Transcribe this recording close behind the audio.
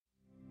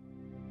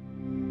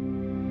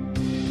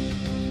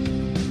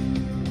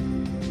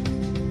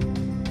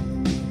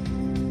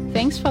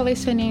Thanks for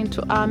listening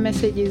to our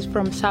messages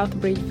from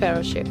Southbridge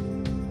Fellowship.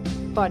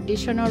 For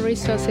additional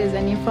resources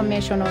and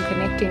information on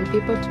connecting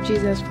people to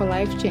Jesus for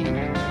life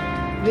change,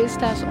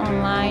 visit us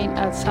online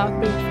at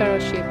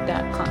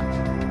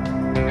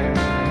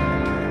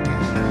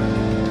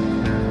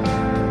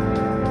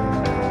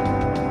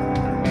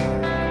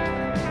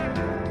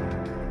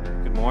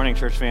southbridgefellowship.com. Good morning,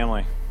 church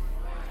family.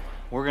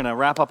 We're going to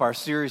wrap up our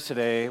series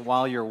today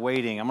while you're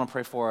waiting. I'm going to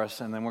pray for us,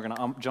 and then we're going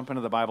to jump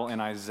into the Bible in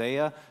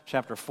Isaiah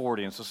chapter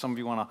 40. And so some of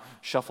you want to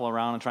shuffle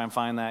around and try and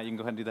find that. You can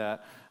go ahead and do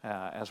that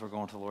as we're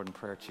going to the Lord in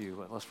prayer too.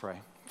 But let's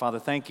pray. Father,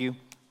 thank you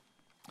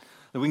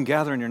that we can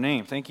gather in your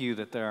name. Thank you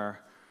that there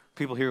are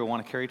people here who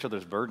want to carry each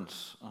other's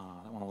burdens,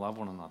 that want to love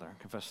one another,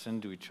 confess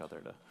sin to each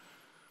other,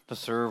 to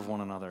serve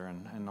one another,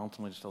 and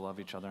ultimately just to love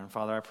each other. And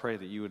Father, I pray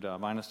that you would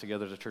bind us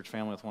together as a church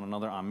family with one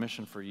another on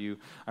mission for you.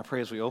 I pray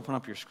as we open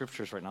up your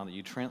scriptures right now that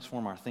you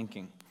transform our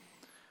thinking,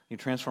 you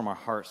transform our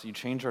hearts, you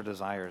change our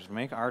desires,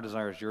 make our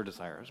desires your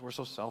desires. We're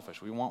so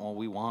selfish. We want what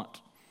we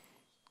want.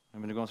 I've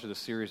been going through this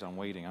series on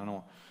waiting. I don't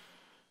know,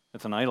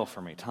 it's an idol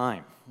for me,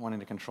 time, wanting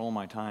to control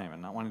my time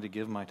and not wanting to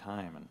give my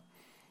time.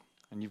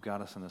 And you've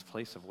got us in this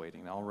place of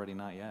waiting, already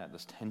not yet,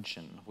 this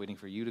tension, waiting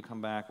for you to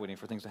come back, waiting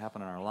for things to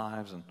happen in our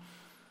lives. And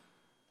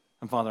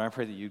Father, I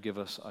pray that you give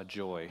us a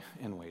joy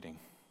in waiting,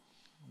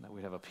 that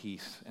we'd have a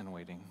peace in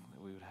waiting,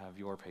 that we would have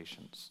your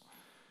patience.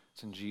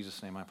 It's in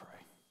Jesus' name I pray.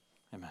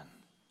 Amen.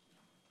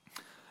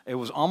 It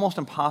was almost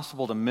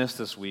impossible to miss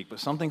this week, but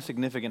something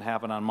significant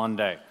happened on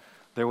Monday.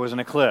 There was an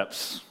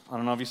eclipse. I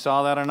don't know if you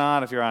saw that or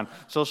not, if you're on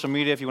social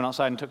media, if you went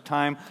outside and took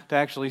time to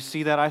actually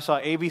see that. I saw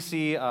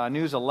ABC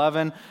News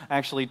 11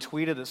 actually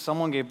tweeted that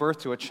someone gave birth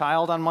to a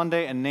child on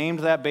Monday and named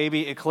that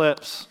baby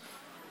Eclipse.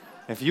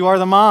 If you are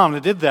the mom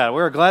that did that,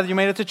 we're glad that you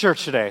made it to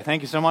church today.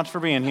 Thank you so much for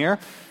being here.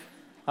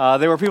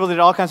 There were people that did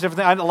all kinds of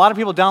different things. A lot of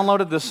people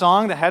downloaded the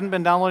song that hadn't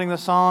been downloading the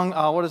song.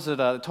 What is it?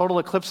 Total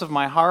Eclipse of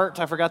My Heart.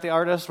 I forgot the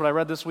artist, but I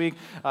read this week.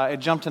 It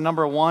jumped to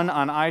number 1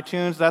 on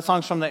iTunes. That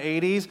song's from the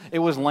 80s. It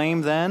was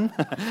lame then.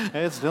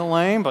 It's still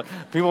lame, but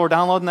people were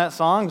downloading that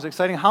song. It was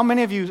exciting. How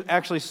many of you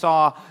actually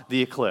saw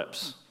the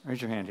eclipse?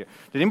 Raise your hand here.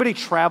 Did anybody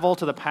travel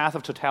to the path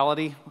of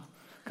totality?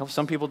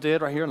 Some people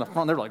did right here in the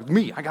front. They're like,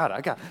 me, I got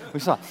it. We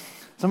saw it.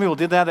 Some people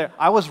did that there.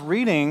 I was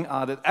reading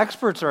that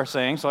experts are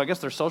saying, so I guess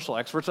they're social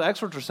experts, the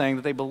experts are saying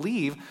that they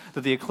believe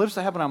that the eclipse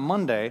that happened on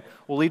Monday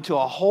will lead to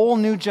a whole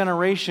new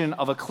generation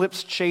of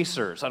eclipse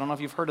chasers. I don't know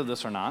if you've heard of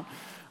this or not,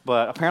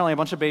 but apparently a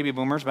bunch of baby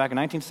boomers back in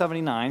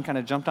 1979 kind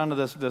of jumped onto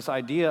this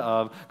idea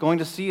of going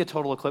to see a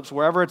total eclipse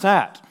wherever it's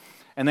at.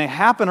 And they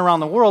happen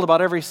around the world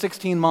about every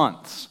 16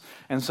 months.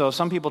 And so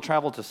some people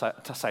travel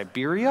to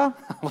Siberia.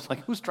 I was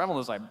like, who's traveling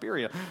to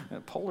Siberia? A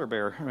polar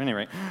bear.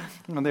 Anyway,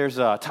 and there's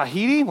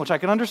Tahiti, which I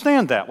can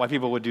understand why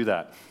people would do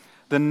that.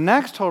 The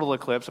next total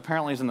eclipse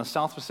apparently is in the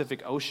South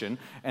Pacific Ocean,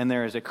 and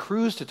there is a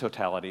cruise to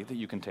totality that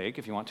you can take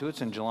if you want to.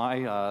 It's in July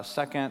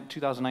 2nd,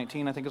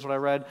 2019, I think is what I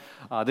read.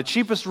 The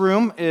cheapest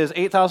room is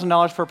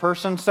 $8,000 per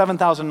person,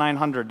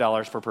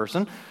 $7,900 per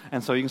person,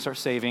 and so you can start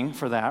saving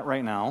for that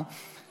right now.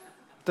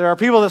 There are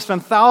people that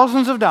spend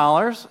thousands of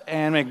dollars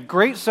and make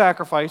great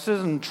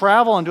sacrifices and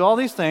travel and do all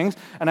these things,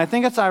 and I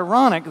think it's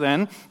ironic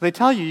then, they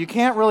tell you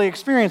can't really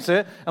experience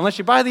it unless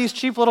you buy these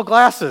cheap little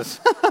glasses.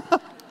 I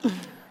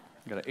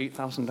got an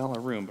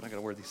 $8,000 room, but I got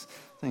to wear these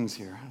things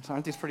here. So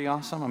aren't these pretty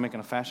awesome? I'm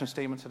making a fashion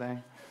statement today.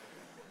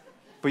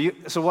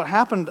 So what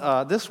happened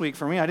this week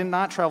for me, I did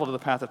not travel to the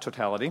path of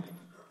totality.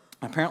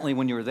 Apparently,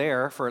 when you were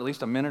there for at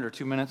least a minute or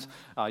 2 minutes,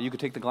 you could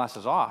take the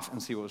glasses off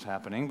and see what was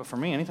happening. But for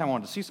me, anytime I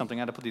wanted to see something,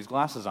 I had to put these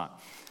glasses on.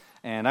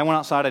 And I went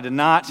outside. I did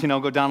not,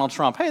 go Donald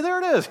Trump. Hey,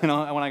 there it is. When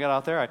I got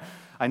out there,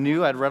 I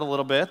knew I'd read a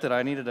little bit that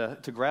I needed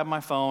to grab my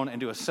phone and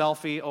do a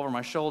selfie over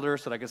my shoulder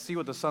so that I could see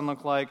what the sun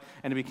looked like.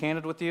 And to be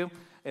candid with you,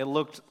 it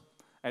looked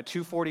at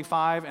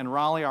 2:45 in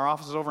Raleigh. Our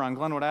office is over on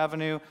Glenwood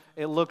Avenue.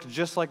 It looked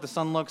just like the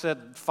sun looks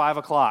at 5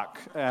 o'clock,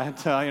 at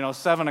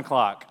 7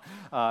 o'clock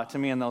to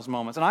me in those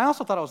moments. And I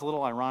also thought it was a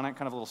little ironic,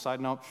 kind of a little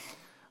side note.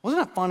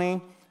 Wasn't it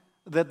funny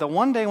that the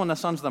one day when the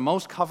sun's the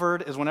most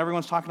covered is when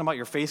everyone's talking about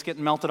your face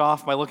getting melted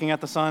off by looking at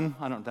the sun?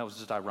 That was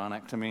just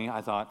ironic to me, I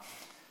thought.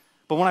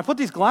 But when I put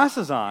these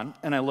glasses on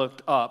and I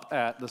looked up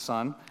at the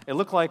sun, it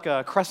looked like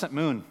a crescent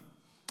moon.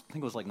 I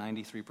think it was like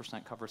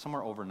 93% covered,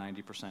 somewhere over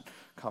 90%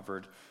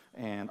 covered.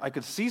 And I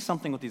could see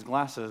something with these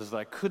glasses that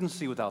I couldn't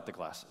see without the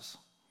glasses.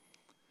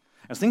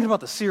 I was thinking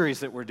about the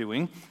series that we're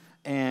doing,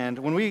 and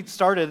when we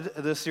started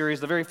this series,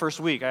 the very first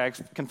week, I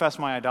confessed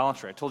my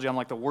idolatry. I told you I'm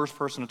like the worst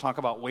person to talk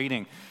about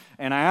waiting.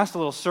 And I asked a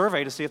little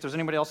survey to see if there's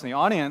anybody else in the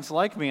audience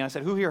like me, and I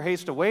said, who here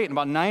hates to wait? And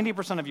about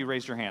 90% of you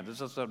raised your hand. This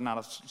is not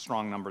a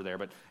strong number there,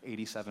 but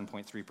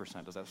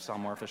 87.3%. Does that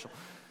sound more official?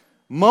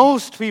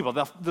 Most people,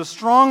 the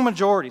strong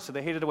majority, said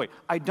they hated to wait.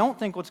 I don't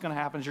think what's going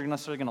to happen is you're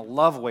necessarily going to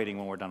love waiting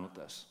when we're done with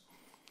this.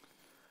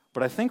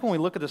 But I think when we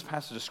look at this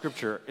passage of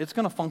Scripture, it's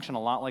going to function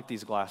a lot like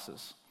these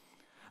glasses.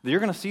 That you're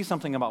going to see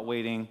something about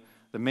waiting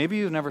that maybe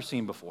you've never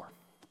seen before.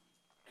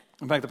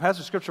 In fact, the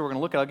passage of Scripture we're going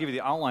to look at, I'll give you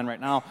the outline right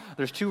now.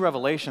 There's 2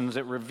 revelations.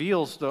 It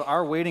reveals,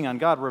 our waiting on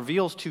God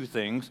reveals 2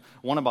 things,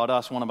 one about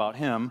us, one about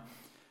Him.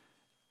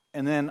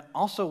 And then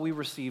also we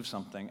receive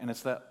something, and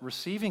it's that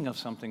receiving of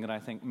something that I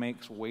think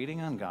makes waiting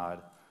on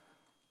God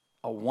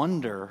a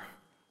wonder,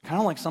 kind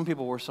of like some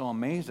people were so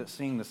amazed at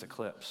seeing this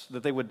eclipse,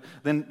 that they would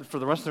then, for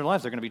the rest of their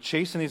lives, they're going to be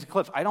chasing these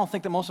eclipses. I don't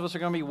think that most of us are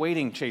going to be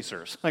waiting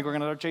chasers, like we're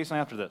going to start chasing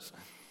after this.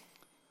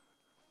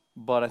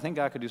 But I think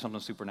God could do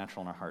something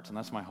supernatural in our hearts, and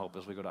that's my hope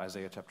as we go to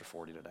Isaiah chapter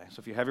 40 today. So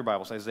if you have your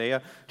Bibles,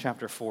 Isaiah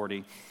chapter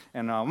 40,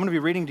 and I'm going to be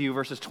reading to you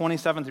verses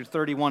 27 through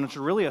 31, which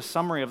are really a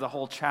summary of the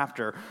whole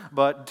chapter.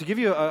 But to give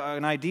you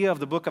an idea of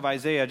the book of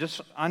Isaiah,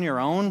 just on your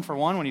own, for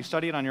one, when you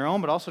study it on your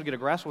own, but also to get a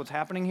grasp of what's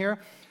happening here,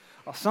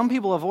 some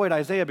people avoid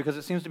Isaiah because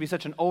it seems to be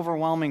such an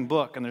overwhelming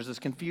book, and there's this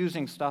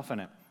confusing stuff in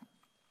it.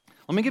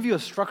 Let me give you a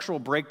structural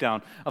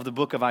breakdown of the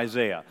book of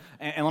Isaiah.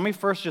 And let me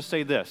first just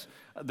say this.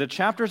 The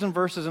chapters and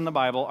verses in the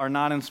Bible are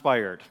not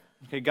inspired.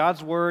 Okay,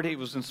 God's word, it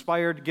was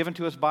inspired, given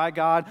to us by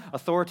God,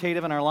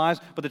 authoritative in our lives,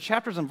 but the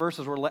chapters and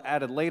verses were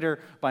added later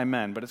by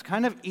men. But it's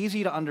kind of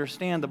easy to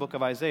understand the book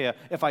of Isaiah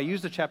if I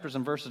use the chapters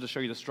and verses to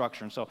show you the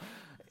structure. And so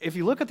if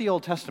you look at the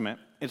Old Testament,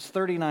 it's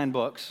 39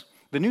 books.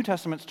 The New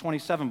Testament's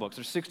 27 books.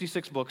 There's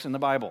 66 books in the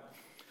Bible.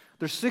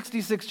 There's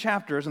 66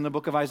 chapters in the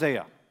book of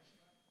Isaiah.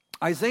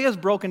 Isaiah is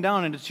broken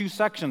down into two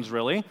sections,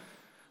 really.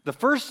 The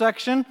first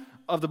section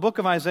of the book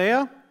of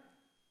Isaiah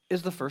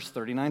is the first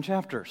 39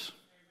 chapters.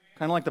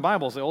 Kind of like the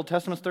Bible. The Old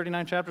Testament's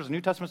 39 chapters, the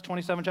New Testament's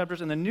 27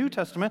 chapters. In the New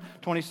Testament,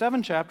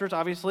 27 chapters,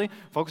 obviously,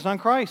 focused on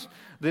Christ.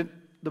 The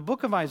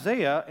book of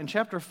Isaiah, in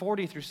chapter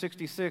 40 through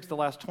 66, the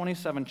last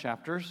 27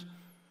 chapters,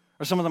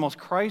 are some of the most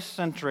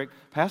Christ-centric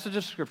passages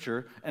of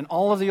Scripture in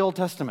all of the Old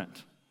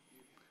Testament.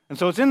 And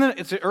so it's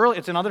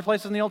in other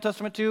places in the Old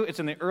Testament too. It's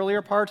in the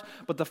earlier parts.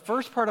 But the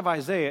first part of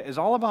Isaiah is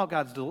all about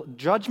God's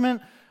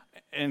judgment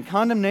and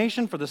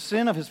condemnation for the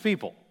sin of his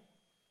people.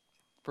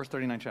 First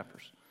 39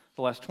 chapters.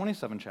 The last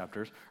 27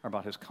 chapters are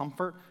about his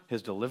comfort,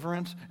 his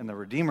deliverance, and the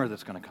Redeemer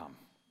that's going to come.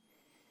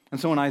 And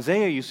so in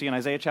Isaiah, you see in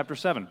Isaiah chapter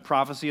 7,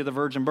 prophecy of the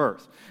virgin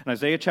birth. In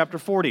Isaiah chapter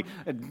 40,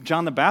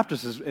 John the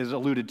Baptist is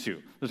alluded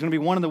to. There's going to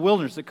be one in the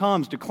wilderness that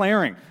comes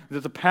declaring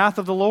that the path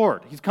of the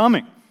Lord, he's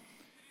coming.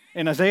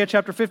 In Isaiah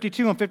chapter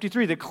 52 and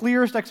 53, the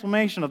clearest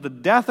explanation of the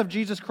death of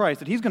Jesus Christ,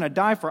 that he's going to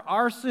die for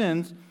our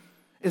sins,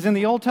 is in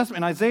the Old Testament,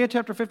 in Isaiah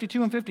chapter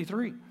 52 and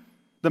 53.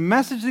 The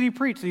message that he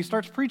preached, that he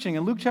starts preaching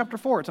in Luke chapter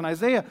 4, it's in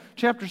Isaiah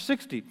chapter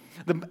 60.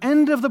 The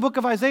end of the book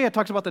of Isaiah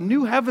talks about the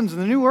new heavens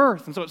and the new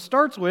earth. And so it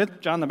starts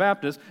with John the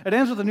Baptist. It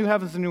ends with the new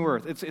heavens and new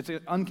earth. It's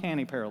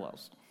uncanny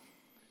parallels.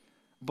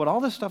 But all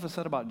this stuff is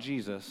said about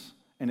Jesus,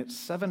 and it's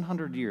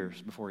 700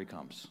 years before he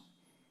comes.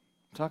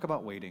 Talk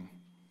about waiting.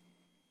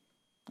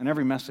 In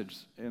every message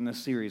in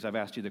this series, I've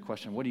asked you the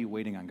question, what are you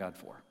waiting on God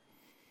for?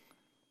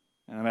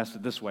 And I've asked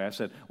it this way. I've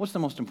said, what's the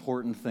most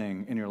important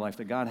thing in your life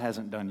that God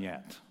hasn't done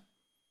yet?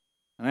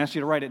 And I asked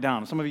you to write it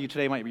down. Some of you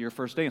today might be your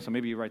first day, and so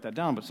maybe you write that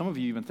down. But some of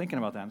you have been thinking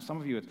about that. And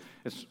some of you,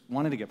 it's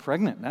wanting to get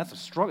pregnant. That's a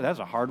struggle. That's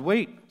a hard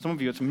wait. Some of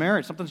you, it's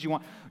marriage. Something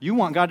you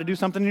want God to do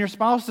something in your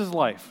spouse's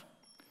life.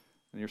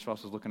 And your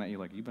spouse is looking at you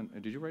like,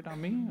 did you write down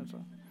me?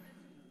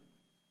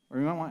 Or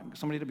you might want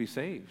somebody to be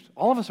saved.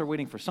 All of us are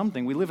waiting for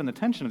something. We live in the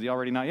tension of the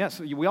already not yet.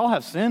 So we all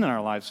have sin in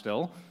our lives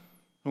still.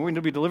 We're waiting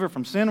to be delivered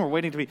from sin. We're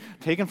waiting to be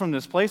taken from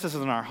this place. This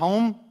is in our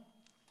home.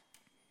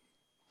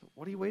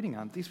 What are you waiting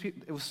on? These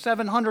people, it was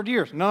 700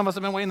 years. None of us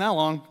have been waiting that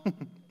long.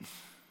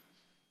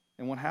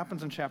 And what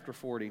happens in chapter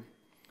 40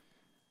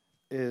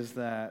 is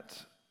that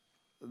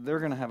they're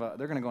going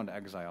to go into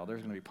exile.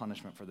 There's going to be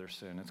punishment for their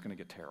sin. It's going to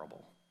get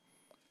terrible.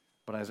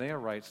 But Isaiah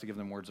writes to give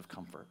them words of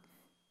comfort.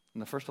 In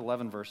the first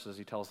 11 verses,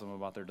 he tells them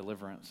about their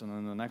deliverance. And then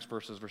in the next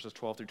verses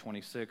 12 through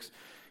 26,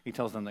 he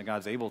tells them that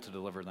God's able to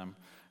deliver them.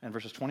 And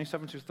verses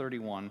 27 through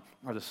 31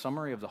 are the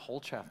summary of the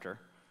whole chapter,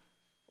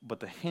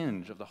 but the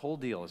hinge of the whole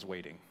deal is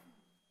waiting.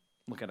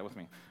 Look at it with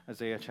me.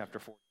 Isaiah chapter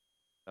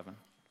 47.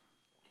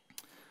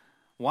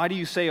 Why do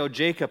you say, O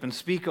Jacob, and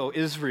speak, O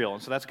Israel?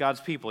 And so that's God's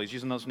people. He's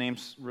using those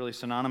names really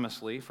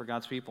synonymously for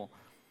God's people.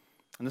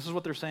 And this is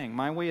what they're saying.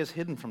 My way is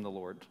hidden from the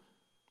Lord.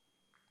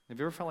 Have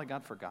you ever felt like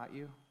God forgot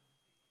you?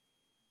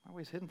 My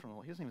way is hidden from the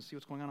Lord. He doesn't even see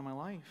what's going on in my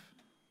life.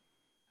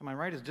 And my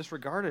right is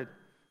disregarded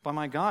by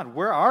my God.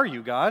 Where are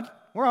you, God?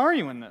 Where are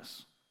you in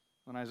this?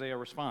 And Isaiah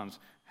responds,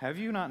 have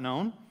you not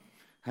known?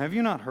 Have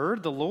you not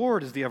heard? The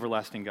Lord is the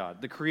everlasting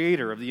God, the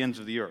creator of the ends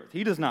of the earth.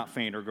 He does not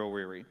faint or grow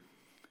weary.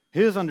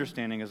 His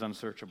understanding is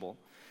unsearchable.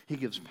 He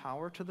gives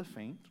power to the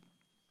faint,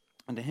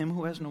 and to him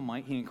who has no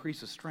might, he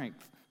increases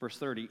strength. Verse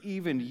 30,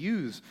 even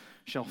youths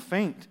shall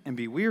faint and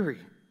be weary,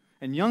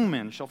 and young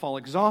men shall fall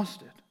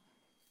exhausted.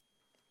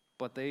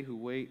 But they who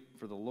wait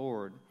for the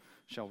Lord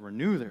shall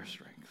renew their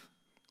strength.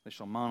 They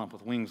shall mount up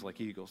with wings like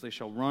eagles. They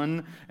shall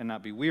run and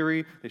not be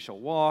weary. They shall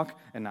walk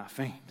and not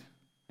faint.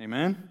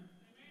 Amen?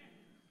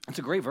 It's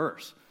a great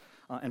verse.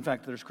 In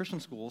fact, there's Christian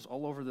schools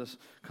all over this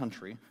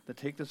country that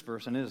take this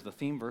verse, and it is the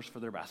theme verse for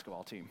their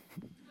basketball team.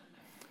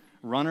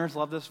 Runners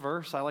love this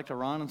verse. I like to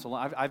run, and so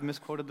I've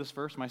misquoted this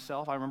verse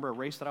myself. I remember a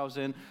race that I was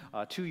in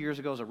 2 years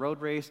ago. It was a road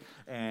race,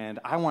 and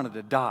I wanted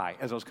to die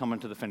as I was coming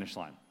to the finish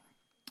line.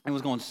 It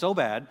was going so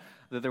bad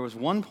that there was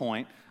one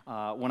point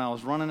when I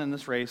was running in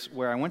this race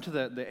where I went to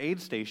the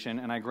aid station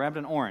and I grabbed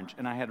an orange.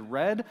 And I had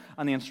read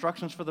on the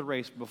instructions for the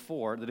race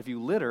before that if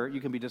you litter,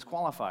 you can be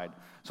disqualified.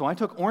 So I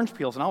took orange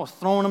peels and I was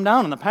throwing them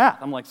down in the path.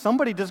 I'm like,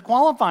 somebody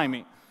disqualify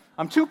me.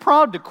 I'm too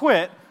proud to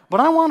quit, but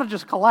I want to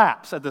just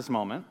collapse at this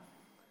moment.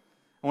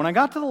 And when I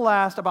got to the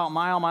last about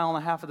mile and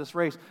a half of this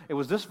race, it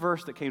was this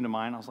verse that came to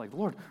mind. I was like,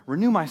 Lord,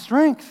 renew my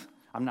strength.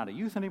 I'm not a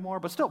youth anymore,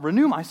 but still,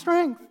 renew my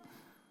strength.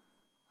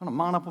 I'm going to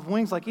mount up with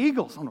wings like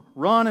eagles. I'm going to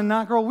run and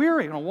not grow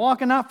weary. I'm going to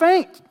walk and not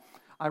faint.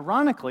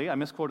 Ironically, I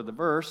misquoted the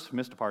verse,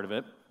 missed a part of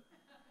it.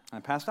 I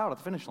passed out at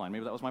the finish line.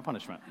 Maybe that was my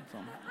punishment. So,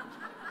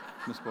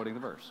 misquoting the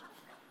verse.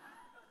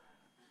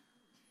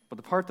 But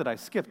the part that I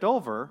skipped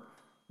over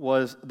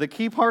was the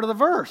key part of the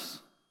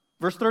verse.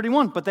 Verse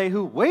 31, but they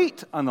who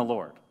wait on the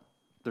Lord,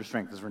 their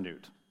strength is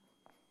renewed.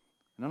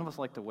 None of us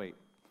like to wait.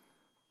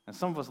 And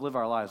some of us live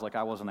our lives like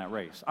I was in that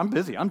race. I'm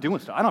busy. I'm doing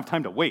stuff. I don't have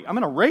time to wait. I'm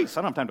in a race.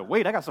 I don't have time to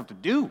wait. I got stuff to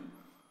do.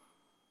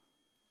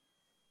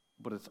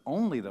 But it's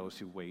only those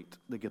who wait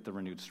that get the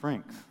renewed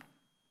strength.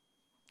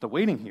 The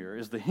waiting here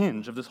is the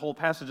hinge of this whole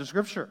passage of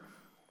Scripture.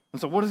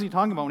 And so what is he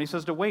talking about when he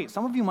says to wait?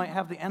 Some of you might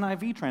have the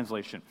NIV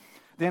translation.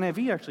 The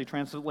NIV actually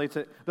translates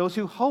it, those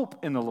who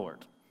hope in the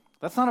Lord.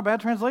 That's not a bad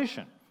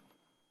translation.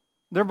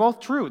 They're both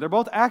true. They're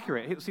both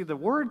accurate. See, the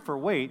word for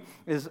wait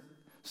is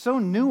so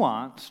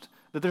nuanced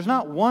that there's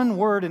not one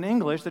word in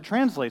English that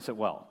translates it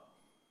well.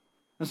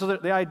 And so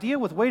the idea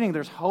with waiting,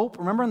 there's hope.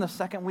 Remember in the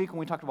second week when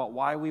we talked about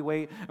why we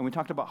wait, and we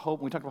talked about hope,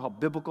 and we talked about how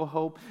biblical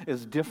hope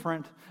is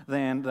different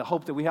than the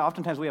hope that we have.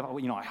 Oftentimes we have,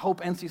 I hope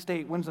NC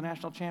State wins the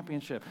national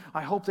championship.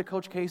 I hope that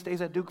Coach K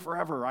stays at Duke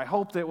forever. I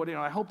hope that,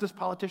 I hope this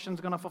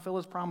politician's going to fulfill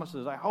his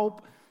promises. I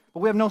hope, but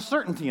we have no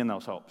certainty in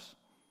those hopes.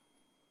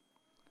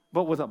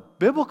 But with a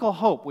biblical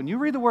hope, when you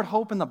read the word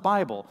hope in the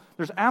Bible,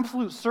 there's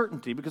absolute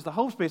certainty because the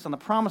hope's based on the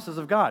promises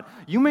of God.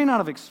 You may not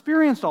have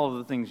experienced all of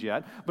the things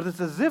yet, but it's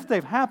as if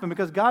they've happened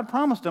because God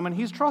promised them and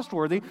He's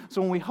trustworthy.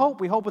 So when we hope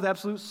with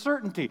absolute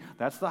certainty.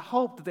 That's the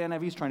hope that the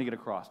NIV is trying to get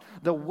across.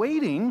 The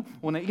waiting,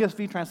 when the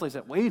ESV translates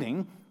it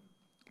waiting,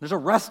 there's a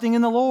resting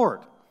in the Lord.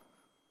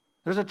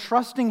 There's a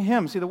trusting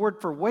Him. See, the word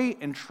for wait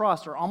and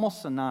trust are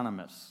almost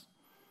synonymous.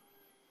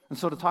 And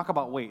so to talk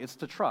about wait, it's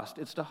to trust,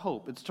 it's to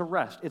hope, it's to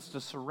rest, it's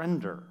to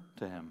surrender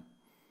to Him.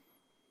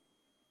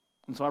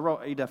 And so I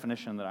wrote a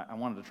definition that I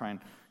wanted to try and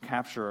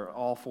capture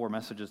all four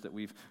messages that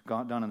we've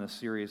done in this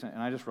series.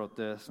 And I just wrote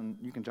this, and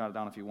you can jot it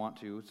down if you want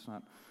to. It's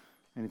not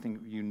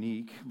anything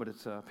unique, but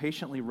it's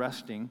patiently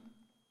resting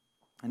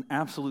in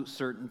absolute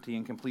certainty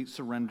and complete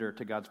surrender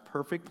to God's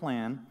perfect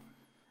plan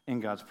and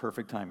God's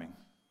perfect timing.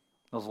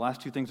 Those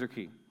last two things are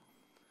key.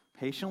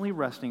 Patiently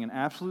resting in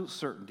absolute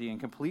certainty and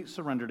complete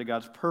surrender to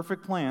God's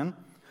perfect plan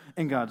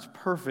and God's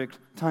perfect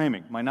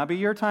timing. Might not be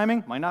your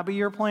timing, might not be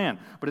your plan,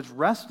 but it's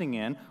resting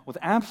in, with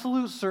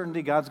absolute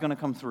certainty, God's going to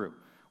come through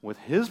with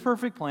His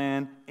perfect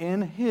plan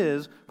in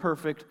His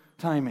perfect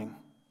timing.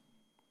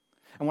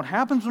 And what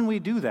happens when we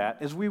do that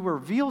is we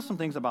reveal some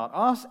things about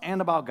us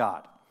and about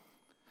God.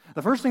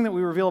 The first thing that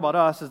we reveal about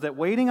us is that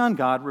waiting on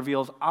God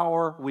reveals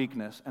our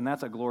weakness, and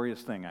that's a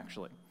glorious thing,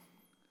 actually.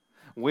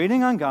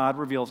 Waiting on God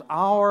reveals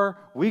our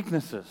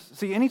weaknesses.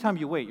 See, anytime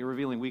you wait, you're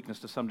revealing weakness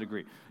to some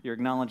degree. You're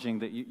acknowledging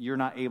that you're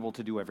not able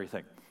to do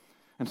everything.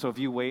 And so if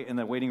you wait in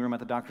the waiting room at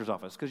the doctor's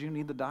office, because you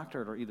need the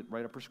doctor to either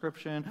write a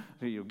prescription,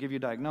 give you a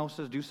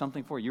diagnosis, do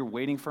something for you. You're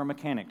waiting for a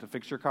mechanic to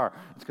fix your car.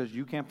 It's because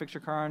you can't fix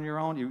your car on your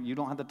own. You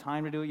don't have the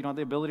time to do it. You don't have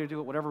the ability to do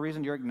it. Whatever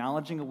reason, you're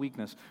acknowledging a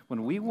weakness.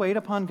 When we wait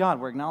upon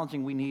God, we're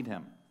acknowledging we need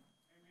Him.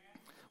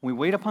 When we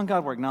wait upon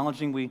God, we're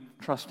acknowledging we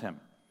trust Him.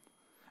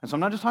 And so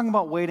I'm not just talking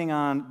about waiting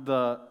on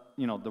the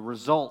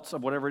results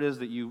of whatever it is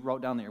that you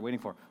wrote down that you're waiting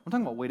for. I'm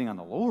talking about waiting on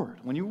the Lord.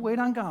 When you wait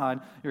on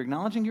God, you're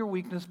acknowledging your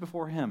weakness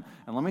before Him.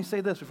 And let me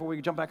say this before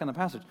we jump back in the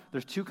passage.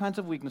 There's two kinds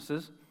of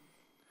weaknesses.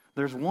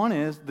 There's one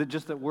is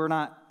that we're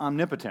not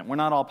omnipotent. We're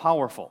not all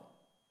powerful.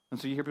 And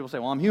so you hear people say,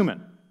 well, I'm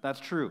human. That's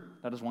true.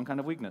 That is one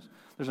kind of weakness.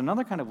 There's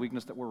another kind of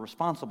weakness that we're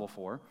responsible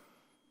for.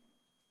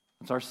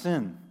 It's our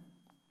sin.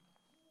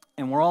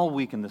 And we're all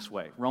weak in this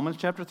way. Romans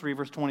chapter 3,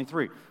 verse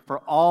 23. For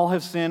all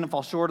have sinned and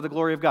fall short of the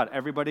glory of God.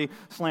 Everybody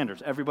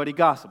slanders. Everybody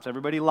gossips.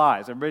 Everybody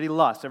lies. Everybody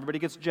lusts. Everybody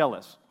gets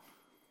jealous.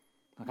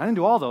 Like, I didn't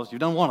do all those.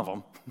 You've done one of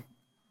them.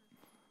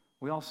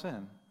 We all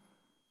sin.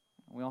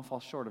 We all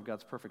fall short of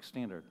God's perfect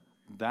standard.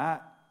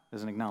 That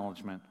is an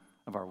acknowledgement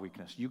of our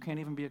weakness. You can't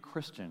even be a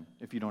Christian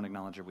if you don't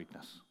acknowledge your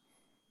weakness.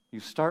 You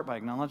start by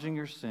acknowledging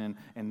your sin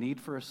and need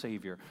for a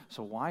Savior.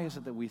 So why is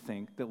it that we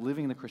think that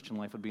living the Christian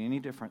life would be any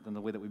different than the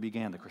way that we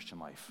began the Christian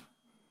life?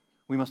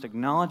 We must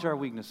acknowledge our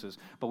weaknesses.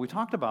 But we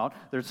talked about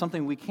there's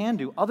something we can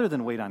do other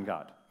than wait on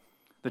God.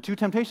 The two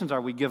temptations are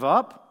we give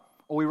up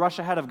or we rush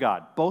ahead of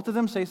God. Both of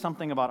them say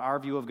something about our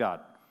view of God.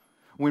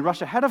 When we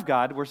rush ahead of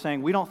God, we're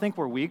saying, we don't think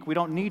we're weak. We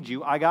don't need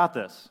you. I got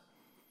this.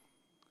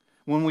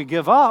 When we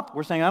give up,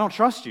 we're saying, I don't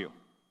trust you.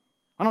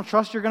 I don't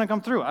trust you're going to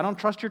come through. I don't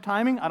trust your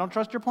timing. I don't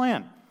trust your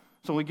plan.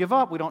 So when we give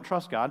up, we don't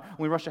trust God.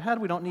 When we rush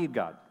ahead, we don't need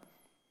God.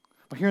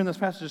 But here in this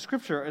passage of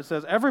Scripture, it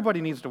says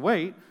everybody needs to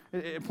wait.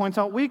 It points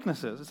out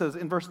weaknesses. It says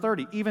in verse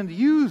 30, even the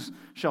youths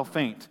shall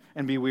faint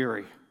and be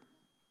weary.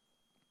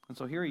 And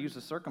so here he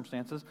uses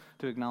circumstances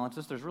to acknowledge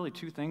this. There's really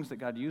two things that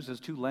God uses,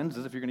 two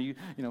lenses, if we're going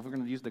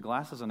to use the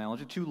glasses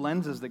analogy, two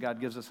lenses that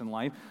God gives us in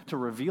life to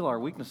reveal our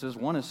weaknesses.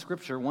 One is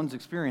Scripture, one's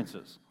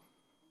experiences.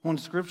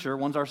 One's Scripture,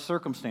 one's our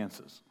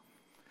circumstances.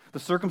 The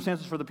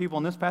circumstances for the people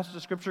in this passage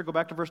of Scripture, go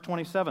back to verse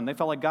 27. They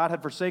felt like God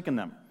had forsaken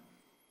them.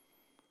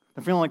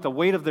 They're feeling like the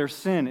weight of their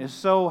sin is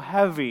so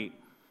heavy.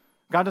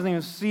 God doesn't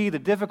even see the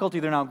difficulty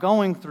they're now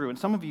going through. And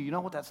some of you know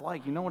what that's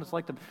like. You know what it's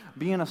like to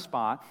be in a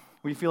spot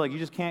where you feel like you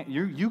just can't,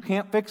 you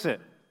can't fix it.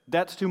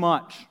 Debt's too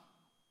much.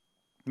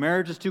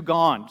 Marriage is too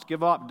gone. Just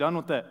give up. Done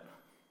with it.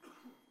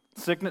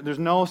 Sickness, there's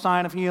no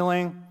sign of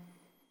healing.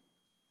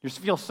 You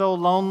feel so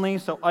lonely,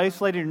 so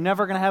isolated, you're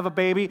never going to have a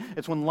baby.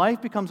 It's when life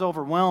becomes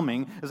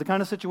overwhelming is the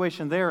kind of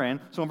situation they're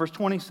in. So in verse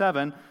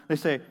 27, they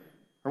say,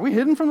 are we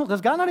hidden from the, does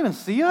God not even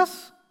see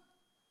us?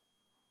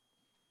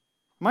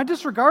 Am I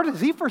disregarded?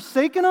 Has he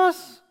forsaken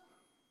us?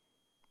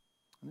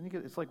 And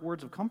then it's like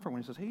words of comfort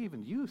when he says, hey,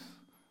 even youth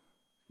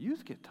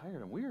get tired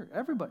and weary.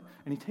 Everybody.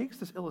 And he takes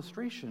this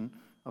illustration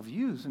of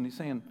youth and he's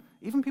saying,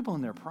 even people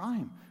in their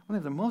prime, when they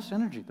have the most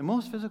energy, the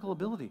most physical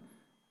ability,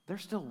 they're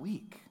still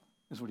weak,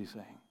 is what he's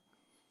saying.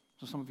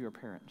 So some of you are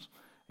parents,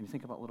 and you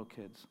think about little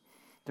kids. Do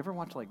you ever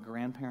watch like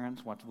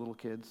grandparents watch little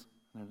kids?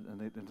 And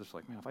they're just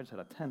like, man, if I just had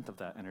a tenth of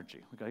that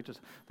energy. Like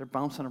they're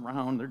bouncing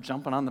around, they're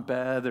jumping on the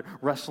bed, they're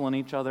wrestling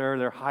each other,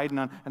 they're hiding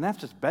on, and that's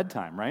just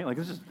bedtime, right? Like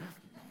it's just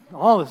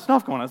all this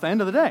stuff going on at the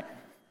end of the day.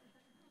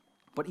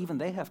 But even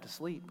they have to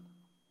sleep.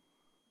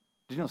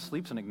 Did you know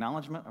sleep's an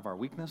acknowledgement of our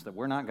weakness, that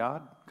we're not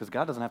God? Because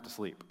God doesn't have to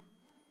sleep.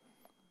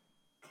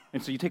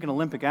 And so you take an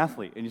Olympic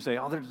athlete and you say,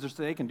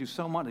 they can do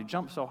so much, they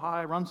jump so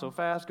high, run so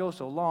fast, go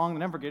so long, they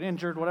never get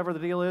injured, whatever the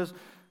deal is.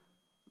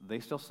 They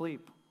still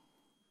sleep.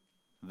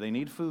 They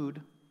need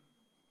food.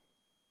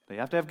 They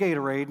have to have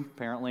Gatorade,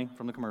 apparently,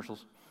 from the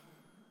commercials.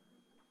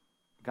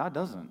 God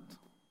doesn't.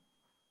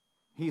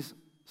 He's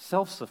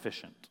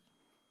self-sufficient.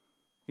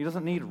 He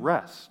doesn't need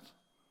rest.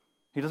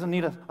 He doesn't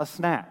need a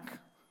snack.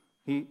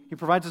 He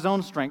provides his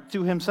own strength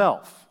to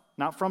himself,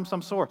 not from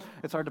some source.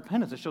 It's our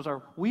dependence. It shows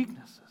our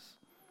weaknesses.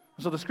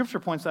 So the Scripture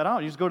points that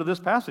out. You just go to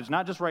this passage,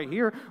 not just right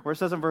here where it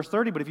says in verse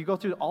 30, but if you go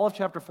through all of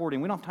chapter 40,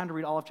 and we don't have time to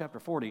read all of chapter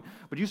 40,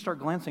 but you start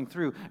glancing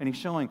through, and he's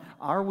showing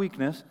our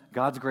weakness,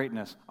 God's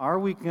greatness. Our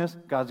weakness,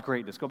 God's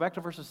greatness. Go back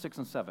to verses 6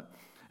 and 7.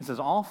 It says,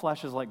 all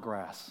flesh is like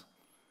grass.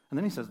 And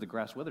then he says the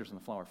grass withers and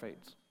the flower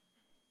fades.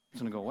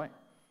 It's going to go away.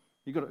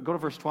 You go to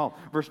verse 12.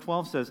 Verse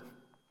 12 says,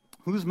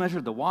 who's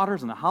measured the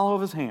waters in the hollow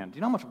of his hand? Do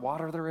you know how much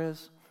water there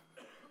is?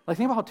 Like,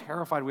 think about how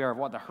terrified we are of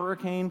what? The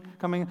hurricane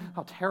coming,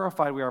 how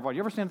terrified we are of what?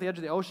 You ever stand at the edge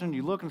of the ocean and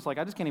you look and it's like,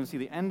 I just can't even see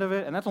the end of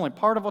it, and that's only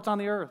part of what's on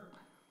the earth.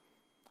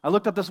 I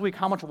looked up this week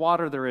how much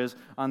water there is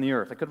on the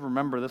earth. I couldn't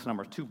remember this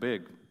number. It's too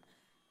big.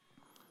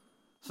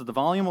 So the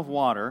volume of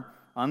water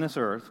on this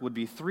earth would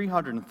be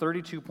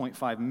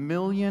 332.5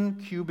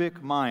 million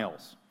cubic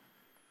miles.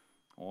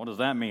 Well, what does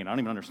that mean? I don't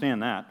even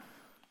understand that.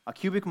 A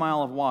cubic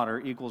mile of water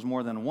equals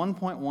more than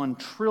 1.1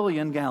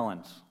 trillion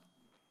gallons.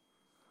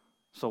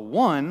 So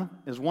one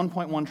is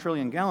 1.1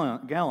 trillion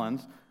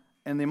gallons,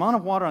 and the amount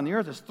of water on the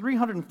earth is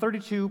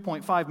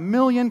 332.5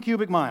 million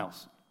cubic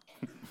miles.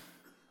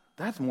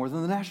 That's more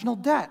than the national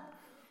debt.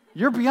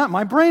 You're beyond,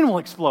 my brain will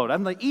explode.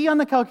 I'm the E on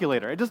the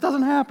calculator. It just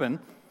doesn't happen.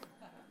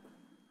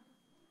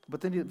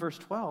 But then at verse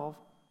 12,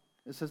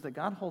 it says that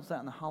God holds that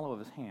in the hollow of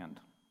his hand.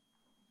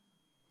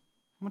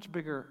 How much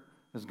bigger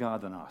is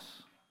God than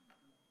us?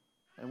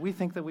 And we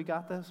think that we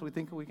got this? We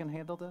think that we can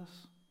handle this?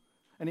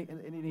 And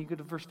you go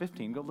to verse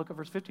 15. Go look at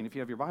verse 15 if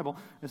you have your Bible.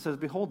 It says,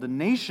 behold, the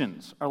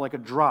nations are like a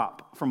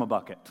drop from a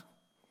bucket.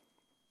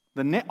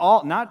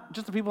 Not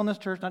just the people in this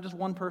church, not just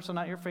one person,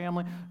 not your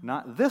family,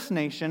 not this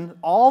nation,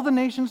 all the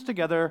nations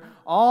together,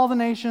 all the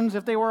nations,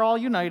 if they were all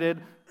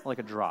united, like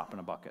a drop in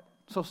a bucket.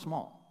 So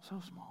small, so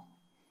small.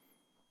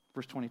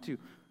 Verse 22,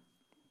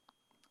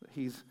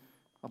 he's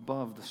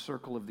above the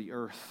circle of the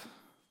earth.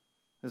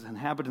 His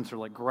inhabitants are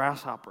like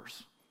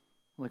grasshoppers,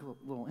 like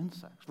little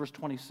insects. Verse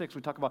 26,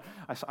 we talk about,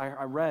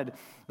 I read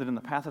that in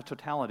the path of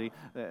totality,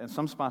 in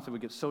some spots it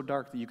would get so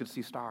dark that you could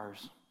see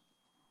stars.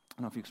 I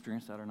don't know if you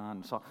experienced that or not.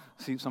 And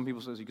some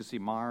people say you could see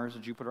Mars,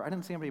 Jupiter. I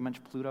didn't see anybody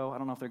mention Pluto. I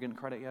don't know if they're getting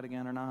credit yet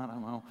again or not. I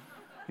don't know.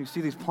 You see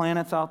these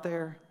planets out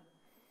there.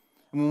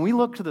 And when we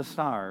look to the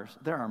stars,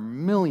 there are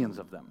millions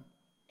of them.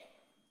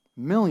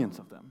 Millions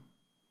of them.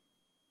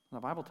 And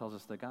the Bible tells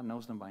us that God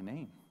knows them by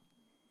name.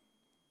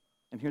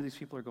 And here these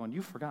people are going,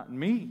 you've forgotten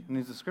me.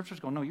 And the Scriptures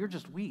go, no, you're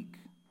just weak.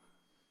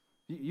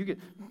 You get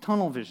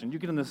tunnel vision. You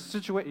get in the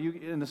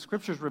situation, in the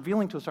Scriptures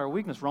revealing to us our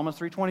weakness. Romans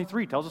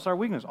 3:23 tells us our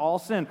weakness. All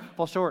sin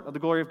falls short of the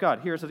glory of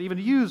God. Here it says, even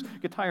youths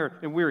get tired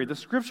and weary. The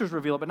Scriptures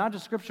reveal it, but not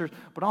just Scriptures,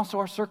 but also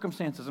our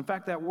circumstances. In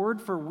fact, that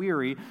word for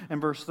weary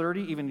in verse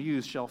 30, even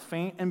youths shall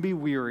faint and be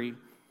weary.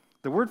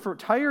 The word for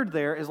tired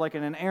there is like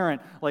an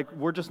inerrant, like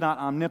we're just not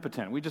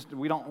omnipotent. We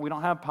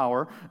don't have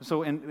power.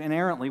 So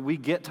inerrantly, we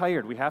get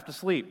tired. We have to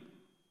sleep.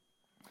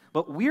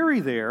 But weary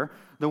there,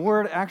 the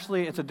word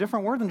actually, it's a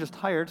different word than just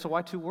tired, so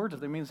why two words if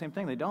they mean the same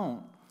thing? They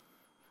don't.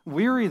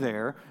 Weary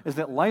there is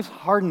that life's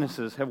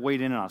hardnesses have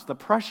weighed in on us. The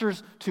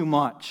pressure's too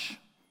much.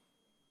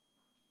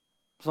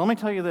 So let me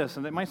tell you this,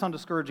 and it might sound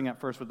discouraging at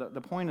first, but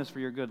the point is for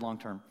your good long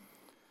term.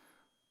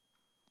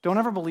 Don't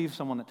ever believe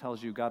someone that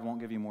tells you God won't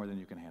give you more than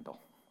you can handle.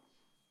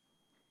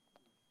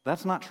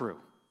 That's not true.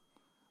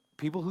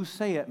 People who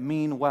say it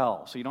mean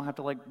well, so you don't have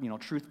to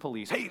truth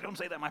police. Hey, don't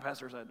say that, my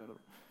pastor said.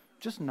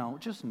 Just know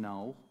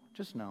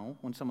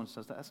when someone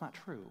says that. That's not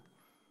true.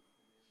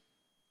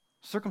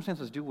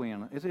 Circumstances do weigh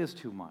in. It is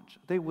too much.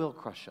 They will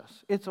crush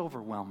us. It's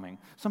overwhelming.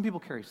 Some people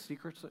carry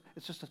secrets.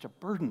 It's just such a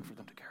burden for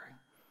them to carry.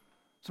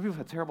 Some people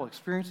have had terrible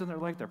experiences in their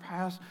life, their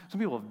past. Some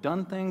people have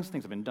done things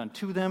have been done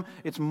to them.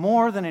 It's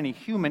more than any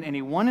human,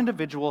 any one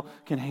individual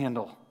can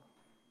handle.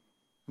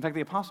 In fact,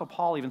 the Apostle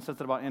Paul even says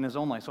that about in his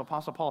own life. So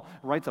Apostle Paul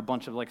writes a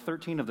bunch of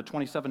 13 of the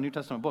 27 New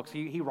Testament books.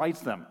 He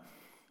writes them.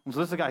 And so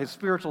this is a guy, his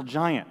spiritual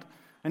giant.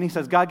 And he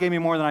says, God gave me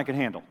more than I could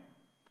handle.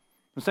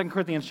 In 2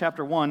 Corinthians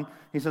chapter 1,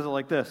 he says it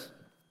like this.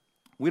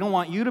 We don't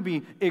want you to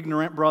be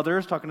ignorant,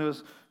 brothers, talking to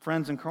his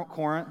friends in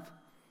Corinth,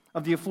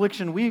 of the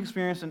affliction we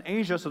experienced in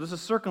Asia. So this is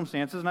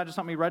circumstances, not just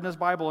something he read in his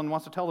Bible and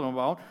wants to tell them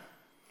about.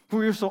 For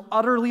we were so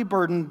utterly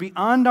burdened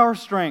beyond our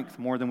strength,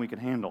 more than we could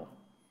handle.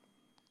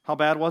 How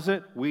bad was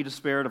it? We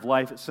despaired of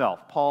life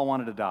itself. Paul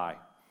wanted to die.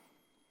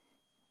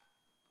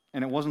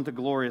 And it wasn't the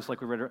glorious, like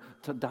we read,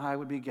 to die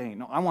would be gain.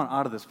 No, I want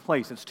out of this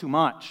place. It's too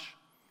much.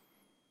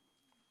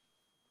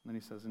 And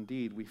then he says,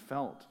 indeed, we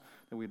felt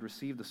that we had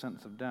received the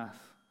sentence of death,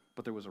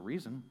 but there was a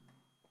reason.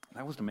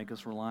 That was to make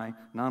us rely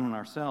not on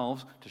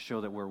ourselves to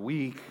show that we're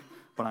weak,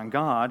 but on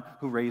God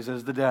who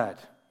raises the dead.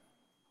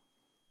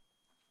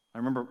 I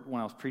remember when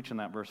I was preaching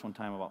that verse one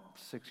time about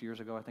 6 years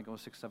ago, I think it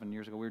was 6-7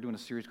 years ago, we were doing a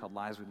series called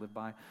Lives We Live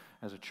By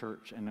as a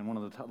church, and then one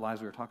of the lives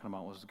we were talking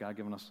about was God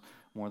giving us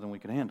more than we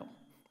could handle.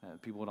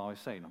 People would always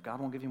say, no, God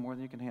won't give you more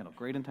than you can handle.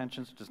 Great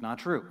intentions, just not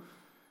true.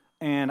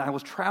 And I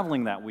was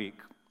traveling that week.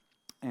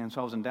 And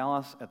so I was in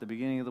Dallas at the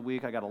beginning of the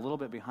week. I got a little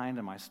bit behind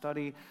in my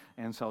study,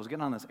 and so I was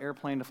getting on this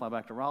airplane to fly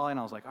back to Raleigh, and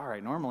I was like, all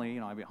right, normally,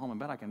 I'd be at home in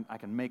bed. I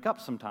can make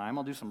up some time.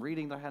 I'll do some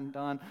reading that I hadn't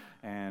done,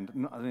 and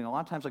a lot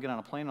of times I get on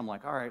a plane, I'm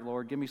like, all right,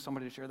 Lord, give me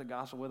somebody to share the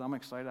gospel with. I'm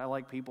excited. I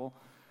like people.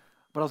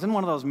 But I was in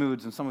one of those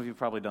moods, and some of you have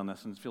probably done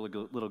this and feel a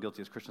little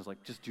guilty as Christians,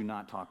 like, just do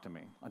not talk to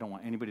me. I don't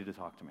want anybody to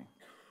talk to me.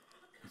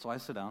 And so I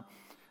sit down.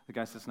 The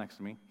guy sits next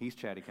to me. He's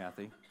chatty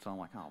Cathy. So I'm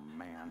like, oh,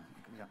 man.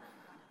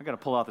 I got to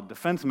pull out the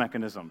defense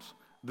mechanisms.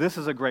 This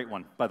is a great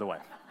one, by the way.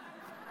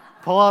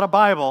 Pull out a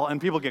Bible, and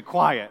people get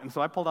quiet. And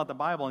so I pulled out the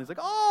Bible, and he's like,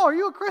 oh, are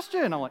you a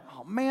Christian? I'm like,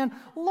 oh, man,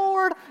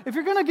 Lord, if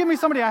you're going to give me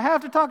somebody I have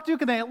to talk to,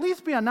 can they at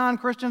least be a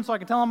non-Christian so I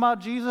can tell them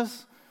about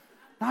Jesus?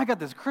 Now I got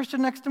this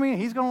Christian next to me,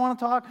 and he's going to want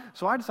to talk.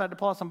 So I decided to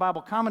pull out some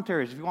Bible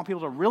commentaries. If you want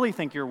people to really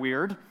think you're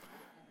weird,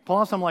 pull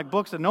out some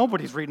books that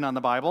nobody's reading on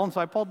the Bible. And so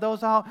I pulled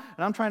those out,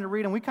 and I'm trying to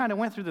read, and we kind of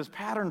went through this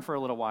pattern for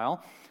a little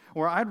while,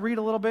 where I'd read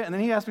a little bit, and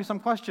then he'd ask me some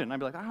question. I'd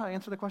be like,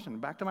 answer the question.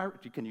 Back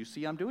to can you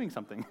see I'm doing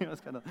something?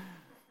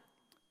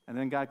 And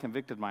then God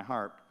convicted my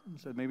heart and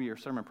said, maybe your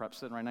sermon prep's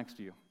sitting right next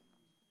to you.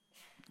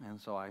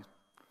 And so I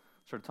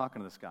started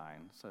talking to this guy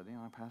and said,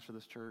 I pastor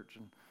this church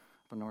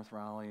up in North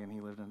Raleigh, and he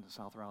lived in the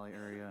South Raleigh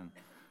area, and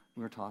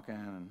we were talking,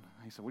 and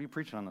he said, what are you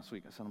preaching on this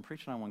week? I said, I'm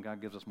preaching on when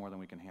God gives us more than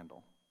we can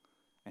handle.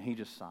 And he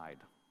just sighed.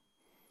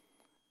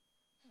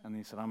 And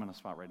he said, I'm in a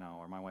spot right now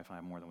where my wife and I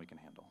have more than we can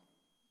handle.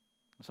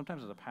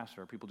 Sometimes as a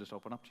pastor, people just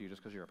open up to you just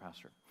because you're a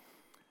pastor.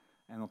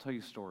 And they'll tell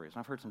you stories.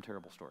 And I've heard some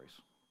terrible stories.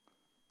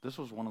 This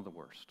was one of the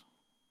worst.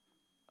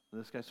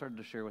 This guy started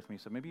to share with me.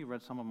 He said, maybe you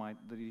read some of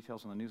the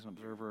details in the News and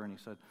Observer, and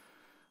he said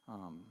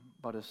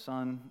about his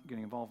son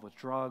getting involved with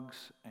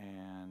drugs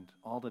and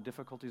all the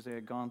difficulties they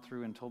had gone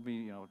through, and told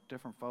me,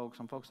 different folks,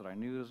 some folks that I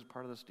knew as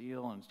part of this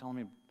deal, and he's telling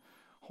me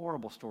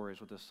horrible stories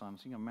with his son.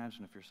 So you can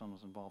imagine if your son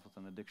was involved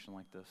with an addiction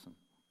like this. And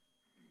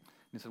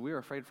he said, we were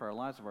afraid for our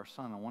lives of our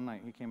son, and one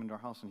night he came into our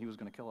house and he was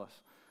going to kill us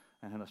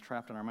and had us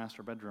trapped in our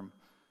master bedroom.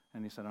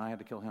 And he said, and I had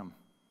to kill him.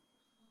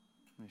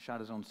 And he shot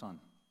his own son.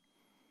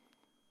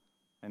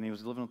 And he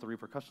was living with the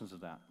repercussions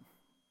of that.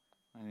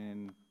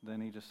 And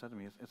then he just said to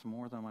me, it's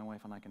more than my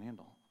wife and I can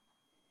handle.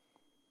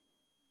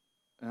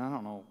 And I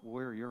don't know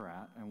where you're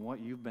at and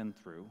what you've been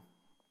through.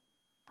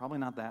 Probably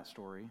not that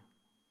story.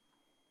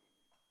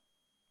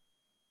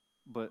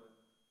 But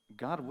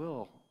God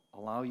will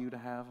allow you to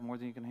have more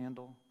than you can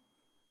handle.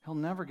 He'll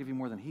never give you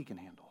more than he can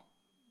handle.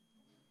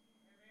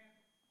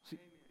 See,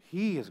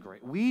 he is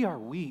great. We are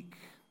weak.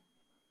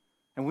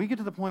 And we get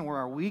to the point where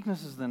our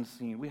weakness is then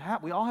seen. We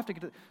all have to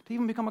get to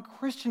even become a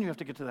Christian, you have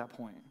to get to that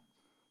point.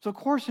 So of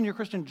course in your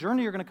Christian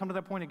journey, you're going to come to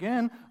that point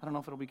again. I don't know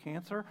if it'll be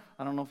cancer.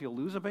 I don't know if you'll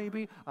lose a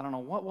baby. I don't know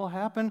what will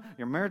happen.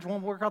 Your marriage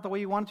won't work out the way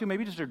you want it to.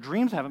 Maybe just your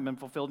dreams haven't been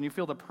fulfilled, and you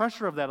feel the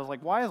pressure of that. It's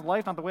like, why is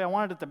life not the way I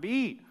wanted it to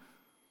be?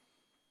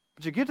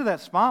 But you get to that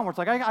spot where it's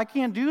like, I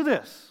can't do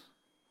this.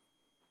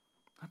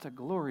 That's a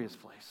glorious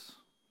place.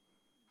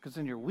 Because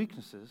in your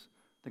weaknesses,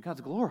 that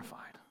God's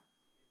glorified.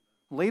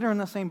 Later in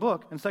the same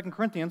book, in 2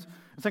 Corinthians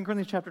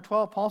chapter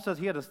 12, Paul says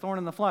he had his thorn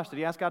in the flesh. Did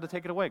he ask God to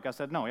take it away? God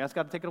said no. He asked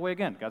God to take it away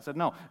again. God said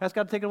no. He asked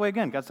God to take it away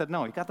again. God said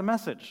no. He got the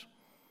message.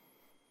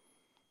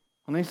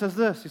 And then he says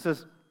this. He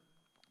says,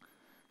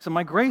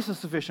 my grace is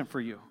sufficient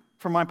for you,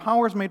 for my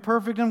power is made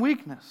perfect in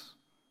weakness.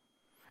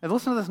 And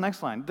listen to this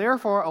next line.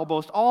 Therefore, I'll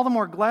boast all the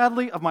more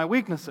gladly of my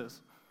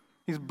weaknesses.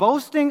 He's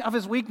boasting of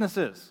his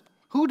weaknesses.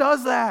 Who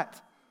does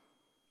that?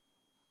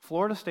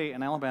 Florida State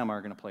and Alabama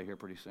are going to play here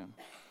pretty soon.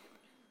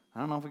 I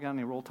don't know if we got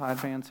any Roll Tide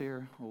fans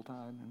here. Roll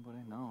Tide, anybody?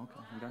 No?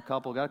 Okay. We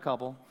got a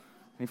couple.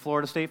 Any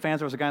Florida State fans?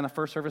 There was a guy in the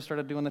first service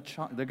started doing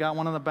they got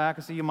one in the back.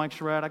 I see you, Mike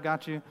Sherrod. I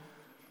got you.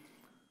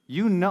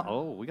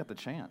 We got the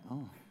chant.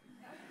 Oh.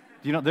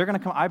 They're going to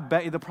come. I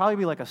bet you there'll probably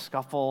be like a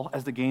scuffle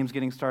as the game's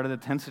getting started. The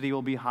intensity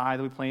will be high.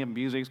 They'll be playing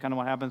music. It's kind of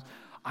what happens.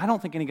 I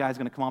don't think any guy's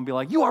going to come on and be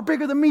like, you are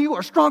bigger than me. You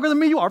are stronger than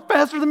me. You are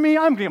faster than me.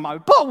 I'm getting my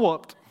butt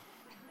whooped.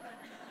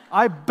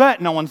 I bet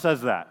no one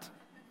says that.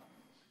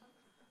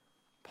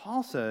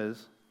 Paul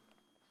says,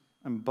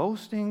 I'm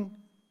boasting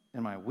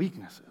in my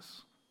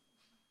weaknesses.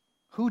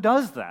 Who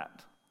does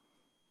that?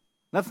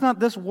 That's not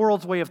this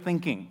world's way of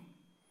thinking.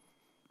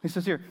 He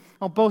says here,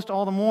 I'll boast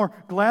all the more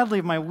gladly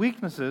of my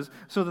weaknesses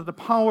so that the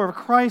power of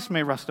Christ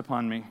may rest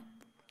upon me.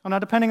 I'm not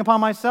depending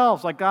upon myself.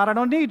 It's like, God, I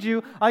don't need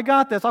you. I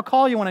got this. I'll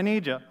call you when I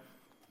need you.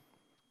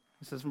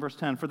 He says in verse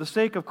 10, for the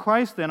sake of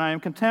Christ, then, I am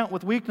content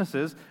with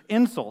weaknesses,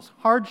 insults,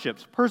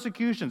 hardships,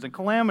 persecutions, and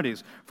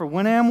calamities. For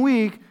when I am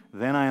weak,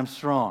 then I am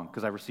strong,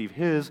 because I receive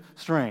His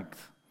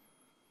strength.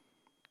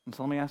 And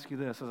so let me ask you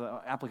this as an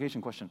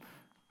application question.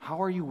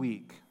 How are you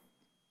weak?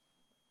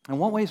 In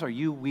what ways are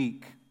you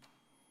weak?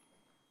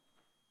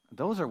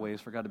 Those are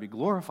ways for God to be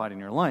glorified in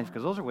your life,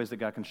 because those are ways that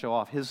God can show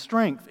off His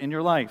strength in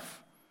your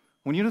life.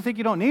 When you think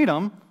you don't need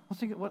Him,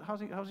 let's think,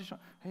 how's he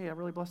showing? Hey, I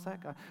really blessed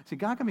that guy. See,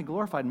 God can be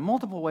glorified in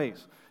multiple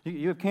ways.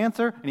 You have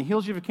cancer, and He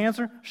heals you of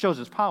cancer, shows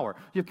His power.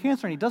 You have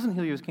cancer, and He doesn't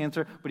heal you of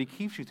cancer, but He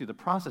keeps you through the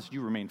process.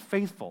 You remain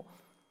faithful.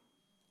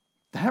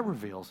 That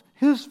reveals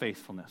His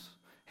faithfulness,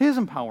 His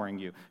empowering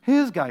you,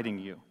 His guiding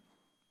you.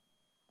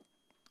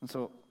 And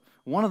so,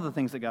 one of the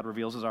things that God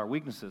reveals is our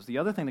weaknesses. The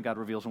other thing that God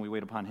reveals when we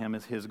wait upon Him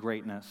is His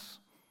greatness.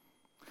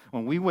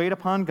 When we wait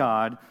upon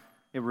God,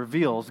 it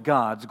reveals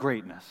God's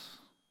greatness.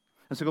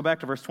 And so go back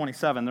to verse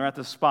 27. They're at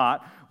this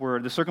spot where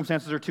the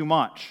circumstances are too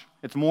much.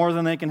 It's more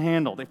than they can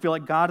handle. They feel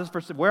like God is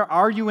first. Where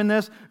are you in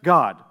this?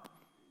 God.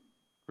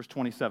 Verse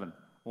 27.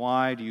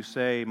 Why do you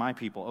say, my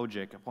people, O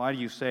Jacob? Why do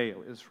you say,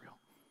 O Israel?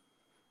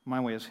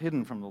 My way is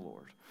hidden from the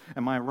Lord,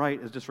 and my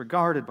right is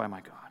disregarded by my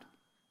God.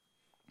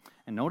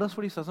 And notice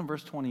what he says in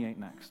verse 28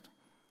 next.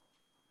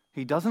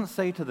 He doesn't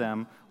say to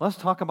them, let's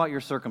talk about your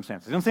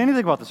circumstances. He doesn't say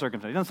anything about the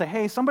circumstances. He doesn't say,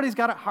 hey, somebody's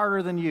got it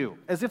harder than you,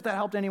 as if that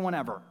helped anyone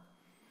ever.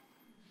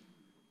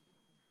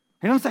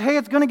 He doesn't say, hey,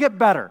 it's going to get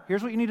better.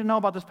 Here's what you need to know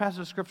about this passage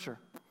of Scripture.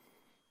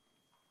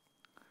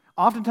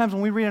 Oftentimes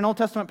when we read an Old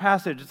Testament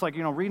passage, it's like,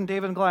 reading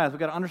David and Goliath. We've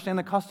got to understand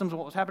the customs of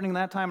what was happening in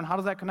that time and how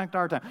does that connect to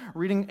our time.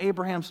 Reading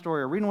Abraham's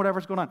story or reading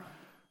whatever's going on.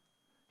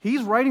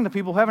 He's writing to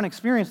people who haven't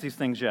experienced these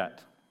things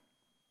yet.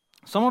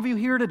 Some of you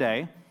here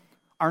today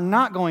are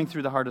not going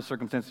through the hardest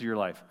circumstances of your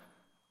life.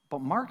 But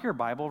mark your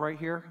Bible right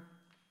here,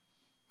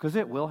 because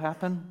it will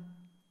happen.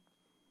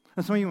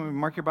 And some of you, when you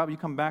mark your Bible, you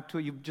come back to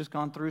it, you've just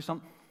gone through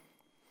something.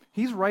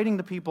 He's writing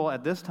to people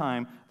at this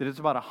time that it's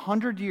about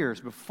 100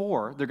 years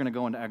before they're going to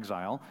go into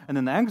exile, and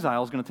then the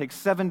exile is going to take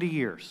 70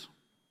 years.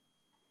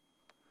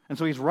 And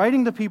so he's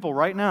writing to people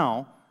right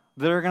now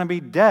that are going to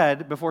be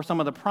dead before some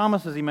of the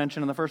promises he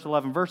mentioned in the first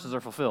 11 verses are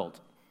fulfilled.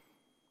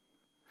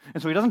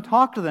 And so he doesn't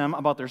talk to them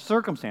about their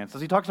circumstances.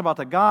 He talks about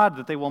the God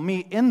that they will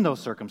meet in those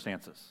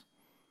circumstances.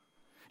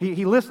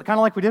 He lifts, kind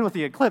of like we did with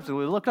the eclipse.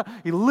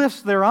 He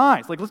lifts their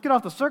eyes. Like, let's get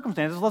off the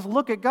circumstances. Let's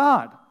look at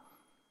God.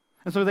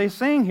 And so they're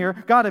saying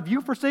here, God, have you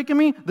forsaken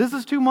me? This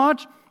is too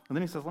much. And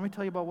then he says, let me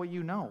tell you about what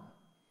you know.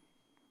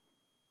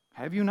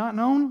 Have you not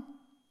known?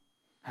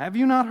 Have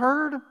you not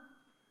heard? And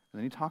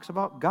then he talks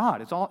about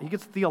God. He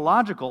gets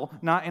theological,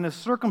 not in his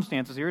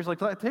circumstances here. He's like,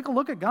 take a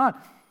look at God.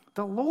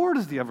 The Lord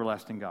is the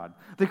everlasting God,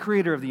 the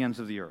creator of the ends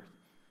of the earth.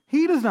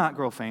 He does not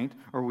grow faint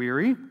or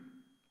weary.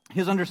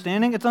 His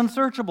understanding, it's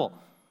unsearchable.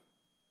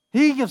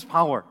 He gives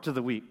power to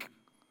the weak.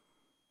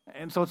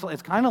 And so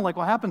it's kind of like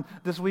what happened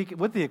this week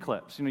with the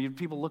eclipse.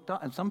 People looked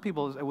up, and some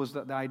people,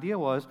 the idea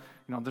was,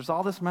 there's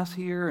all this mess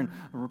here, and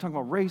we're talking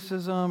about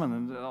racism,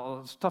 and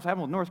all stuff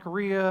happened with North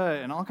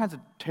Korea, and all kinds of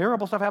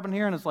terrible stuff happened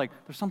here, and it's like,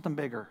 there's something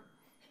bigger.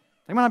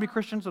 They might not be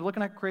Christians, they're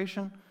looking at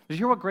creation. Did you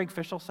hear what Greg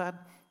Fischel said?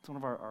 It's one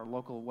of our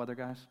local weather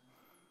guys.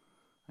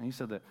 And he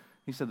said that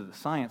the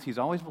science, he's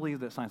always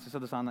believed that science, he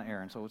said this on the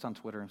air, and so it's on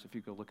Twitter, and so if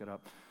you go look it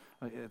up,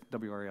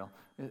 WRAL,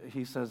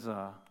 he says,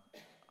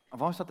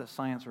 I've always thought that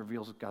science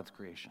reveals God's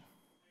creation.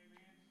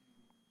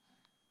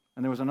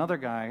 And there was another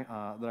guy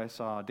that I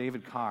saw,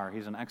 David Carr.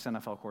 He's an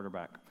ex-NFL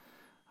quarterback.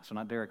 So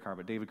not Derek Carr,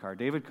 but David Carr.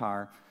 David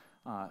Carr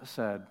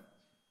said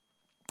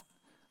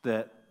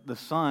that the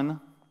sun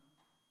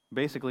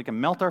basically can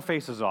melt our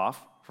faces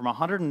off from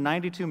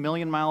 192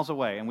 million miles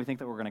away, and we think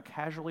that we're going to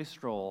casually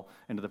stroll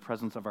into the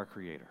presence of our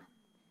Creator.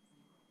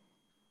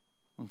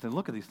 When they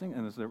look at these things,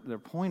 and they're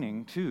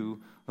pointing to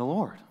the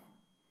Lord.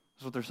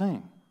 That's what they're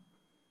saying.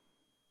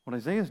 What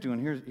Isaiah is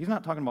doing here is he's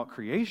not talking about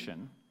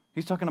creation.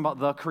 He's talking about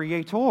the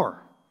Creator.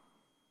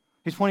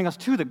 He's pointing us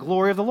to the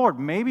glory of the Lord.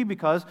 Maybe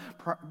because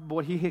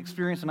what he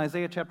experienced in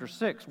Isaiah chapter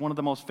 6, one of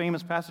the most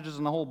famous passages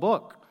in the whole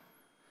book,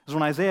 is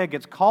when Isaiah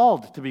gets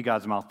called to be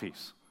God's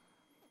mouthpiece.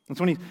 It's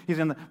when he's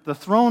in the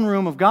throne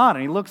room of God,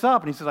 and he looks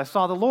up, and he says, I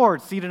saw the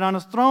Lord seated on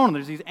his throne, and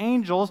there's these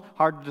angels,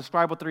 hard to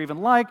describe what they're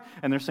even like,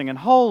 and they're singing,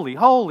 holy,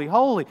 holy,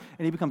 holy,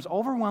 and he becomes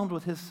overwhelmed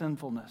with his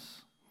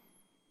sinfulness.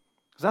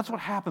 Because that's what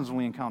happens when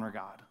we encounter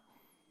God.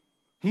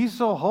 He's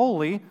so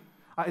holy.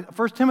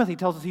 1 Timothy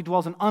tells us he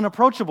dwells in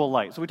unapproachable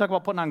light. So we talk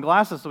about putting on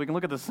glasses so we can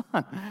look at the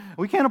sun.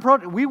 We can't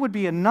approach. We would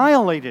be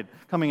annihilated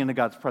coming into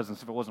God's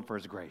presence if it wasn't for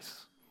his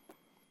grace.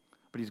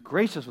 But he's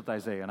gracious with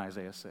Isaiah in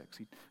Isaiah 6.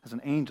 He has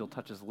an angel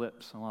touch his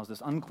lips and allows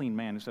this unclean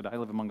man who said, I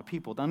live among a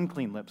people with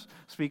unclean lips,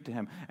 speak to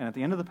him. And at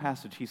the end of the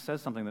passage, he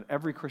says something that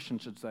every Christian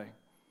should say.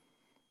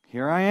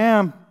 Here I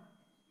am.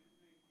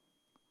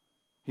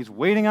 He's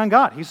waiting on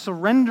God. He's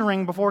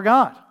surrendering before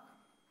God.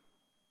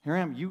 Here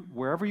I am.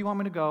 Wherever you want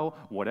me to go,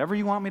 whatever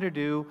you want me to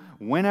do,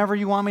 whenever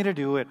you want me to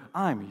do it,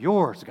 I'm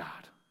yours, God.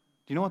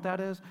 Do you know what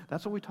that is?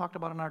 That's what we talked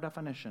about in our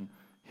definition.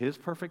 His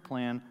perfect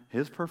plan,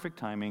 his perfect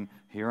timing,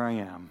 here I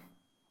am.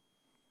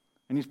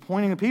 And he's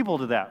pointing the people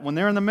to that. When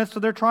they're in the midst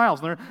of their trials,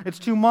 it's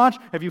too much,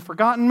 have you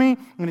forgotten me?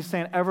 And he's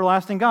saying,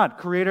 everlasting God,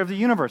 creator of the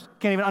universe,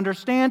 can't even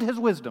understand his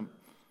wisdom.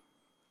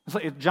 It's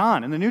like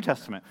John in the New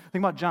Testament.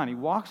 Think about John. He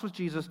walks with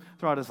Jesus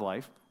throughout his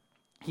life.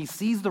 He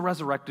sees the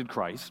resurrected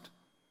Christ.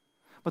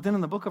 But then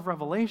in the book of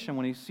Revelation,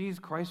 when he sees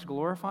Christ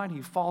glorified,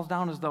 he falls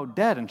down as though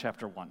dead in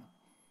chapter 1.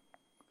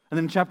 And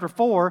then in chapter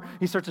 4,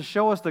 he starts to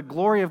show us the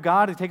glory of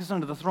God. He takes us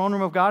into the throne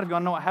room of God. If you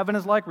want to know what heaven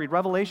is like, read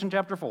Revelation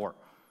chapter 4.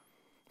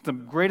 It's the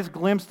greatest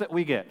glimpse that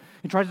we get.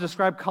 He tries to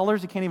describe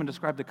colors. He can't even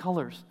describe the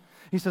colors.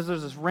 He says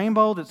there's this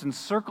rainbow that's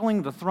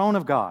encircling the throne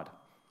of God.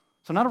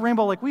 So not a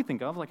rainbow like we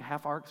think of, like a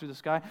half arc through the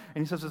sky.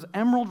 And he says this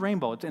emerald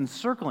rainbow, it's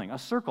encircling, a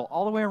circle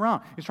all the way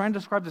around. He's trying to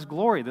describe this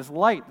glory, this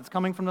light that's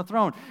coming from the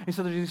throne. He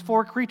said there's these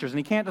 4 creatures, and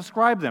he can't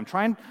describe them.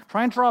 Try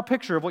and draw a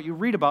picture of what you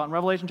read about in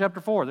Revelation chapter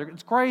 4.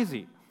 It's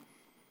crazy.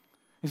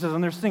 He says,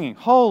 and they're singing,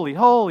 holy,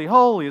 holy,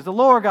 holy is the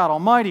Lord God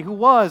Almighty who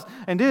was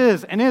and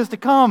is to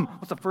come.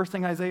 What's the first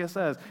thing Isaiah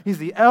says? He's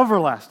the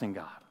everlasting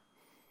God.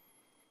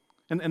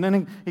 And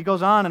then he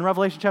goes on in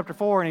Revelation chapter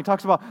 4, and he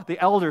talks about the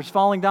elders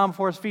falling down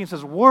before his feet and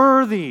says,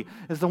 worthy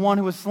is the one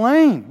who was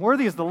slain.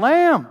 Worthy is the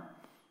Lamb.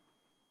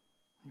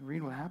 You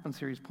read what happens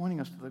here. He's pointing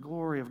us to the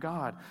glory of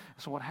God.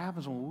 So what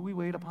happens when we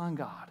wait upon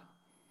God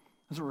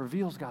is it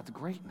reveals God's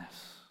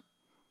greatness.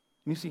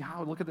 And you see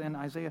how, look at in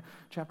Isaiah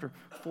chapter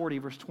 40,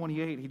 verse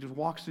 28, he just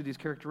walks through these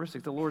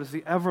characteristics. The Lord is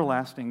the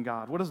everlasting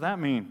God. What does that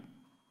mean?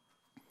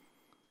 It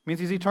means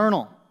he's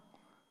eternal.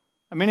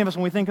 And many of us,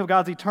 when we think of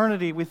God's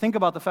eternity, we think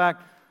about the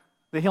fact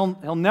that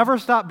he'll never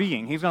stop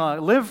being. He's going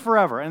to live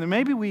forever. And then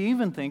maybe we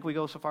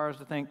go so far as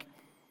to think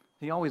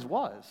he always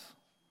was.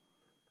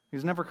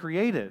 He's never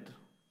created.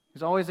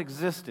 He's always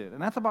existed.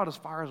 And that's about as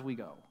far as we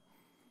go.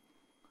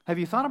 Have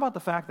you thought about the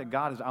fact that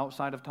God is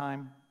outside of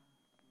time?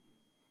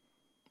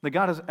 That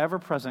God is ever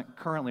present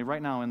currently,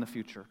 right now, in the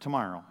future.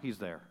 Tomorrow, he's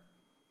there.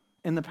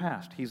 In the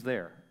past, he's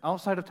there.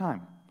 Outside of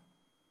time.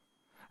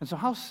 And so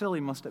how silly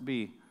must it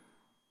be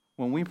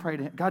when we pray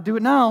to him, God, do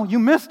it now. You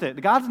missed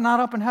it. God's not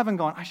up in heaven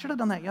going, I should have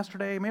done that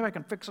yesterday. Maybe I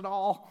can fix it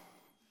all.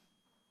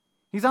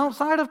 He's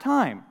outside of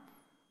time.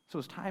 So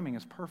his timing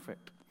is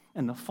perfect.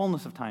 In the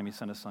fullness of time, he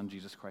sent his son,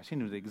 Jesus Christ. He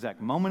knew the exact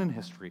moment in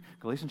history,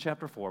 Galatians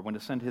chapter 4, when to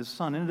send his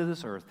son into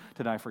this earth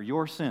to die for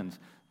your sins.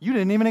 You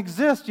didn't even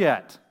exist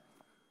yet.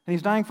 And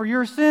he's dying for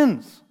your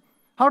sins.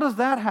 How does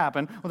that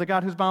happen with a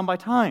God who's bound by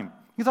time?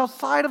 He's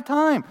outside of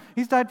time.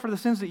 He's died for the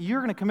sins that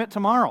you're going to commit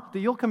tomorrow, that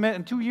you'll commit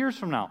in 2 years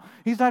from now.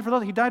 He's died for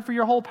those. He died for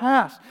your whole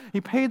past.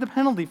 He paid the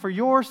penalty for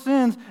your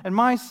sins and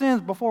my sins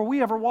before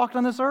we ever walked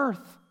on this earth.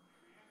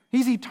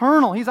 He's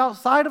eternal. He's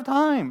outside of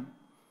time.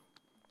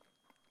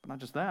 But not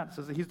just that. It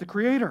says that he's the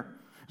creator.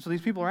 So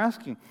these people are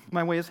asking,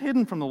 my way is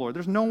hidden from the Lord.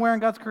 There's nowhere in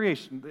God's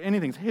creation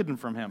anything's hidden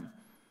from him.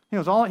 He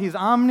knows all. He's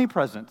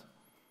omnipresent.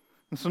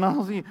 And so not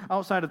only is he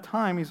outside of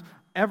time, he's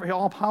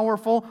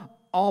all-powerful,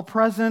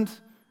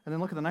 all-present. And then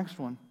look at the next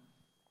one.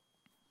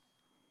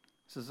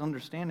 It says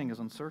understanding is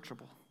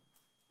unsearchable.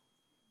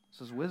 It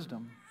says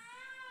wisdom.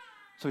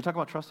 So we talk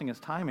about trusting his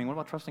timing. What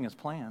about trusting his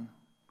plan?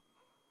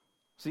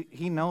 See,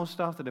 he knows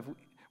stuff that if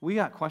we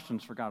got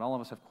questions for God, all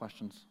of us have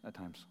questions at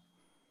times.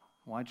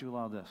 Why'd you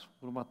allow this?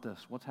 What about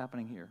this? What's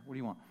happening here? What do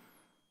you want?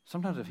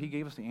 Sometimes if he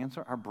gave us the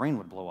answer, our brain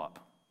would blow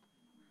up.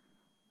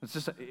 It's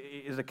just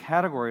a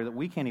category that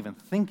we can't even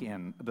think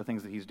in the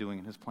things that he's doing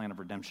in his plan of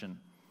redemption.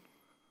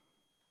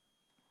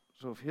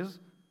 So if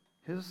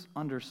his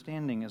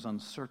understanding is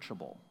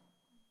unsearchable,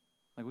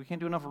 like we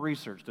can't do enough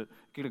research to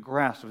get a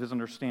grasp of his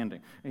understanding.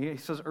 And he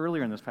says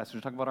earlier in this passage,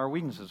 we talk about our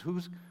weaknesses.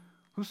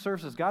 Who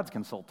serves as God's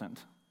consultant?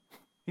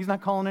 He's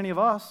not calling any of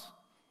us.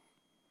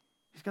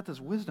 He's got this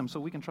wisdom so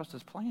we can trust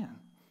his plan.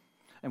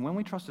 And when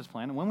we trust his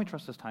plan and when we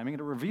trust his timing,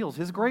 it reveals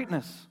his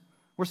greatness.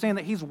 We're saying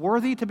that he's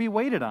worthy to be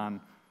waited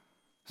on.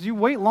 So you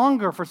wait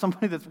longer for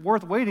somebody that's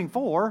worth waiting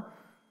for.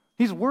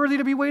 He's worthy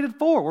to be waited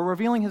for. We're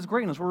revealing his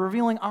greatness. We're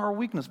revealing our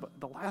weakness. But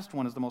the last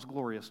one is the most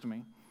glorious to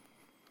me.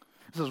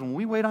 It says, when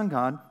we wait on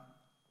God,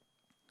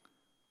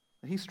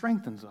 he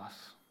strengthens us.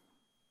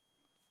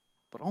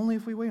 But only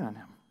if we wait on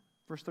him.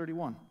 Verse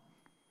 31.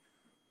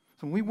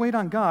 So when we wait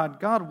on God,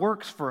 God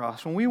works for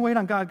us. When we wait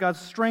on God, God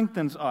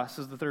strengthens us,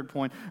 is the third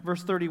point.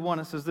 Verse 31,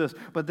 it says this,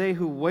 but they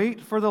who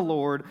wait for the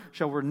Lord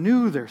shall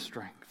renew their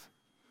strength.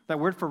 That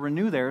word for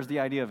renew there is the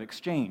idea of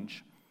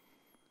exchange.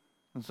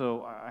 And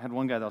so I had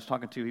one guy that I was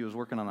talking to, he was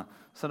working on the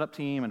setup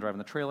team and driving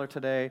the trailer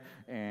today,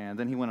 and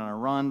then he went on a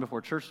run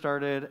before church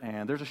started,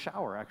 and there's a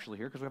shower actually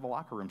here because we have a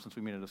locker room since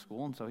we made it a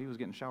school, and so he was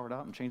getting showered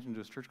out and changed into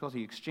his church clothes.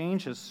 He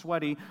exchanged his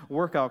sweaty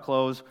workout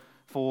clothes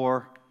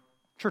for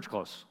church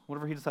clothes,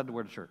 whatever he decided to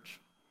wear to church.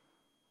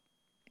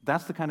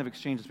 That's the kind of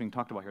exchange that's being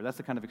talked about here. That's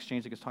the kind of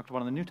exchange that gets talked about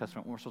in the New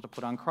Testament when we're supposed to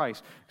put on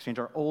Christ, exchange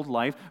our old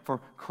life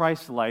for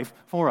Christ's life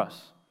for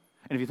us.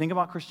 And if you think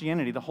about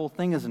Christianity, the whole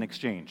thing is an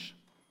exchange.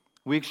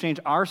 We exchange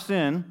our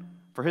sin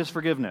for his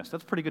forgiveness.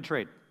 That's a pretty good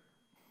trade.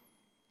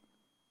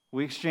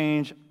 We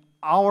exchange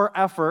our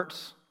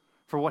efforts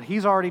for what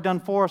he's already done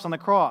for us on the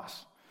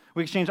cross.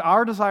 We exchange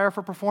our desire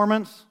for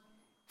performance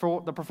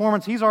for the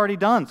performance he's already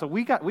done. So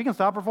we can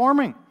stop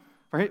performing.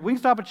 We can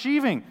stop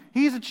achieving.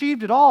 He's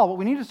achieved it all. What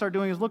we need to start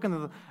doing is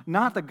looking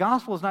at the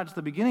gospel is not just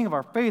the beginning of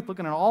our faith,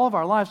 looking at all of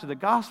our lives through the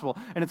gospel,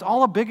 and it's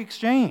all a big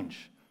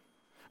exchange.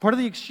 Part of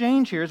the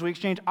exchange here is we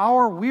exchange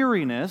our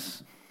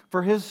weariness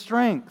for his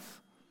strength.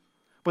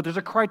 But there's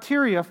a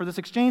criteria for this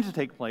exchange to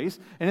take place,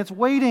 and it's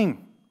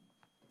waiting.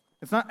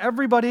 It's not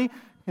everybody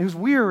who's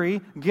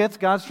weary gets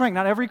God's strength.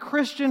 Not every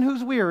Christian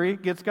who's weary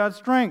gets God's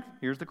strength.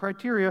 Here's the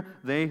criteria.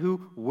 They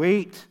who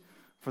wait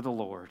for the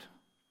Lord.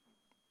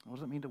 What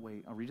does it mean to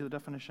wait? I'll read you the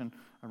definition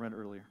I read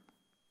earlier.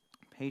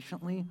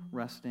 Patiently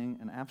resting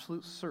in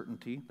absolute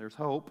certainty, there's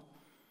hope,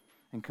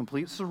 and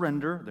complete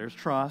surrender, there's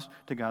trust,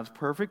 to God's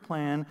perfect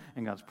plan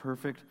and God's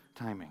perfect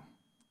timing.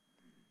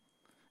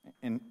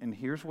 And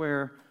here's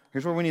where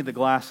we need the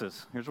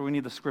glasses. Here's where we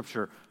need the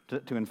Scripture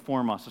to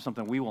inform us of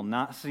something we will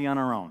not see on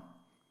our own.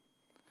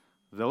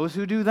 Those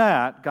who do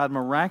that, God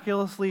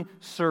miraculously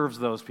serves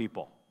those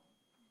people.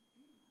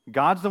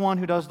 God's the one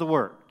who does the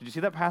work. Did you see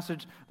that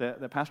passage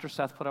that Pastor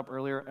Seth put up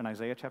earlier in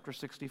Isaiah chapter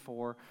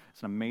 64? It's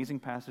an amazing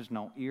passage.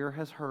 No ear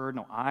has heard,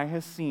 no eye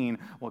has seen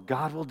what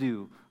God will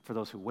do for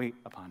those who wait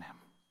upon him.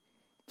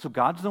 So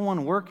God's the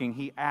one working.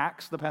 He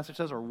acts, the passage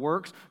says, or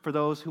works for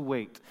those who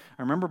wait.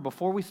 I remember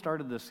before we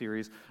started this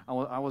series,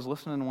 I was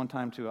listening one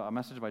time to a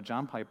message by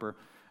John Piper,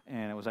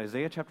 and it was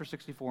Isaiah chapter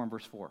 64 and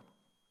verse 4.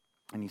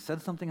 And he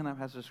said something in that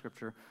passage of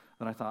Scripture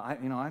that I thought,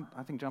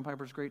 I think John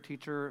Piper's a great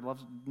teacher,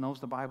 knows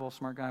the Bible,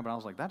 smart guy, but I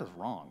was like, that is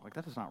wrong. Like,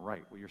 that is not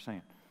right, what you're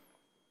saying.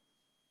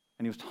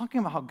 And he was talking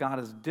about how God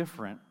is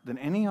different than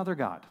any other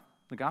God.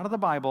 The God of the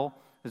Bible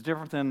is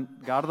different than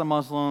God of the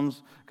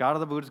Muslims, God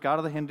of the Buddhists, God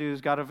of the Hindus,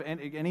 God of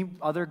any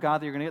other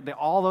God that you're going to get.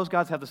 All those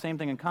gods have the same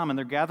thing in common.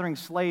 They're gathering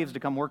slaves to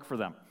come work for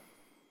them.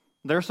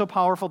 They're so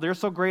powerful, they're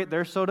so great,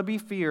 they're so to be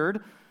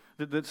feared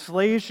that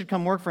slaves should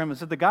come work for him. And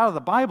said the God of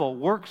the Bible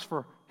works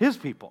for his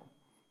people.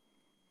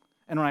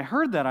 And when I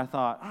heard that, I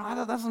thought,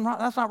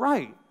 that's not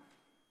right.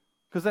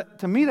 Because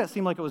to me, that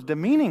seemed like it was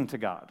demeaning to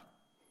God.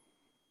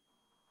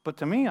 But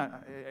to me,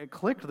 it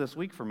clicked this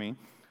week for me.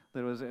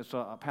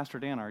 Pastor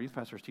Dan, our youth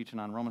pastor, is teaching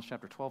on Romans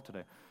chapter 12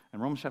 today.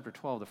 And Romans chapter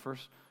 12, the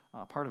first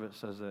part of it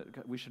says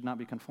that we should not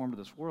be conformed to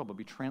this world, but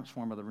be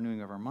transformed by the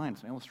renewing of our minds.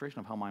 It's an illustration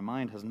of how my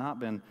mind has not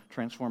been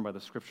transformed by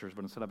the Scriptures,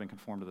 but instead I've been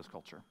conformed to this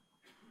culture.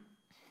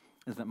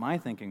 Is that my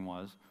thinking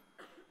was,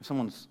 if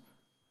someone's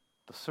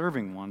the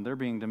serving one, they're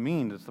being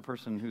demeaned. It's the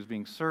person who's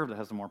being served that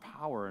has the more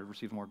power and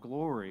receives more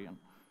glory.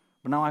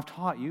 But now I've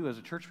taught you as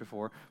a church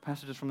before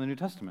passages from the New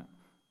Testament.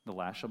 The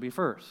last shall be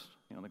first.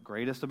 The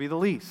greatest will be the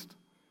least.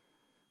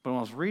 But when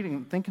I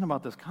was thinking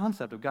about this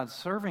concept of God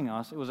serving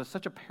us, it was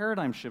such a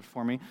paradigm shift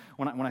for me.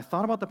 When I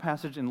thought about the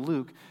passage in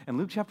Luke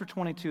chapter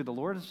 22, the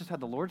Lord has just had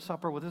the Lord's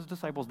Supper with his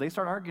disciples. They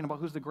start arguing about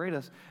who's the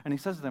greatest. And he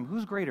says to them,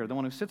 who's greater, the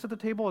one who sits at the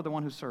table or the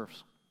one who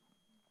serves?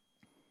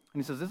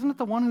 And he says, isn't it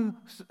the one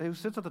who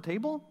sits at the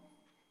table?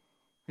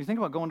 You think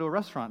about going to a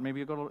restaurant, maybe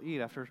you go to eat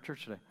after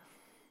church today.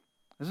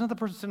 Isn't it the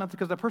person sitting up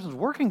because that person's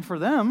working for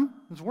them?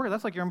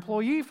 That's like your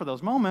employee for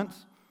those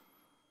moments.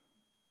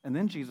 And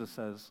then Jesus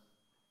says,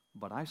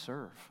 but I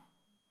serve.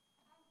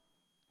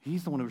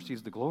 He's the one who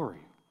receives the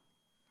glory.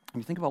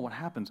 And you think about what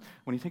happens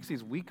when he takes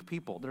these weak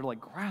people, they're like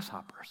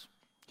grasshoppers.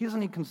 He doesn't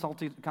need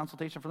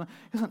consultation for them.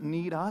 He doesn't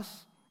need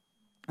us.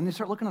 And they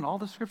start looking at all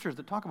the scriptures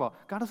that talk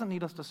about God doesn't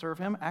need us to serve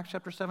him. Acts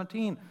chapter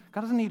 17.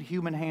 God doesn't need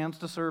human hands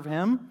to serve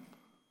him.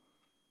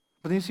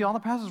 But then you see all the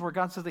passages where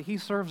God says that he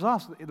serves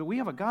us, that we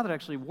have a God that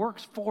actually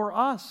works for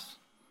us.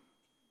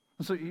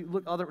 And so you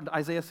look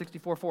Isaiah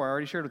 64:4, I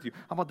already shared with you.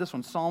 How about this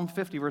one? Psalm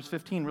 50, verse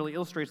 15, really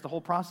illustrates the whole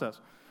process.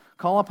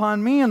 Call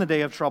upon me in the day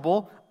of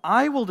trouble,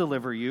 I will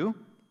deliver you,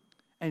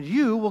 and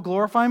you will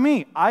glorify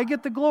me. I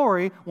get the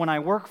glory when I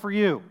work for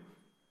you,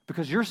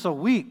 because you're so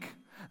weak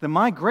that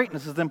my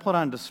greatness is then put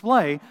on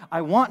display.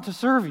 I want to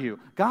serve you.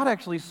 God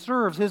actually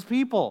serves his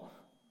people.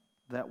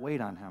 that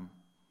wait on him.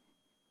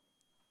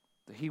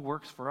 That he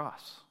works for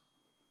us.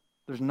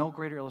 There's no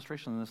greater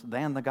illustration than this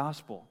than the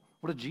gospel.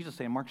 What did Jesus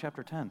say in Mark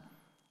chapter 10?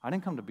 I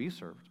didn't come to be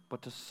served,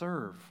 but to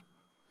serve.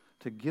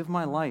 To give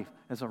my life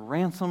as a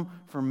ransom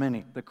for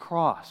many. The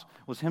cross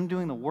was him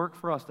doing the work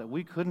for us that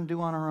we couldn't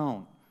do on our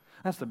own.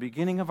 That's the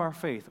beginning of our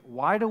faith.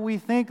 Why do we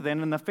think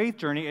then in the faith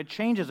journey it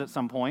changes at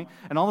some point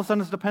and all of a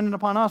sudden it's dependent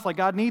upon us like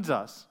God needs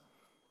us?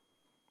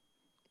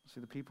 See,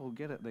 the people who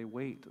get it, they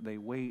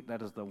wait.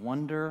 That is the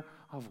wonder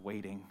of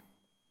waiting.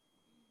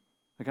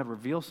 That God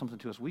reveals something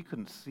to us we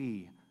couldn't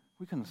see.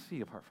 We couldn't see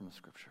apart from the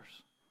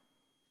Scriptures.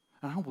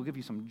 And I hope we'll give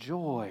you some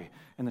joy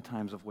in the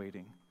times of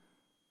waiting.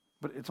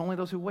 But it's only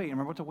those who wait. And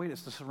remember what to wait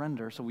is to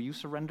surrender. So will you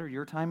surrender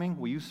your timing?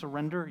 Will you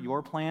surrender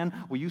your plan?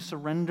 Will you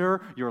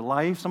surrender your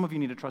life? Some of you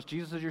need to trust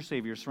Jesus as your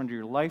Savior. Surrender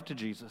your life to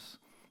Jesus.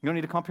 You don't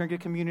need to come up here and get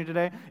communion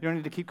today. You don't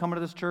need to keep coming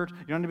to this church.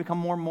 You don't need to become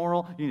more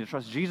moral. You need to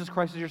trust Jesus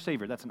Christ as your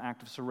Savior. That's an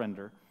act of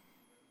surrender.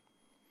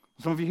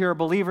 Some of you here are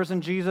believers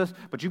in Jesus,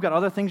 but you've got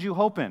other things you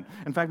hope in.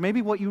 In fact,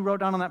 maybe what you wrote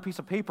down on that piece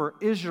of paper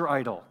is your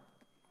idol.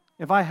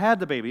 If I had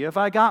the baby, if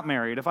I got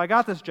married, if I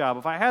got this job,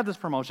 if I had this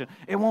promotion,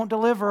 it won't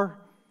deliver.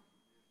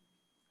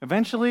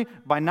 Eventually,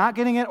 by not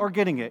getting it or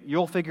getting it,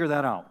 you'll figure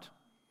that out.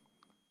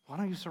 Why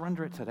don't you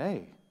surrender it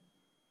today?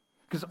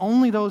 Because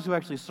only those who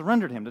actually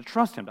surrendered him, to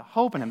trust him, to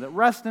hope in him, that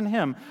rest in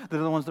him, that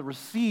are the ones that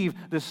receive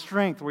this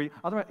strength.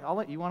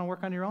 Otherwise, you want to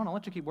work on your own? I'll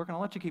let you keep working.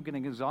 I'll let you keep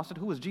getting exhausted.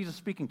 Who was Jesus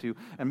speaking to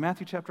in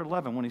Matthew chapter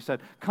 11 when he said,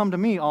 "Come to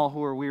me, all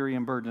who are weary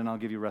and burdened, and I'll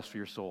give you rest for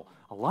your soul"?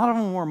 A lot of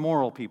them were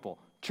moral people,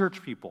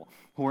 church people,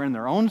 who are in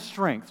their own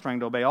strength trying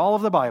to obey all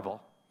of the Bible.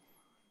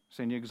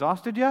 Saying, you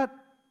exhausted yet?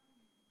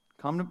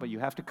 But you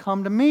have to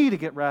come to me to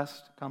get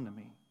rest. Come to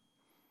me.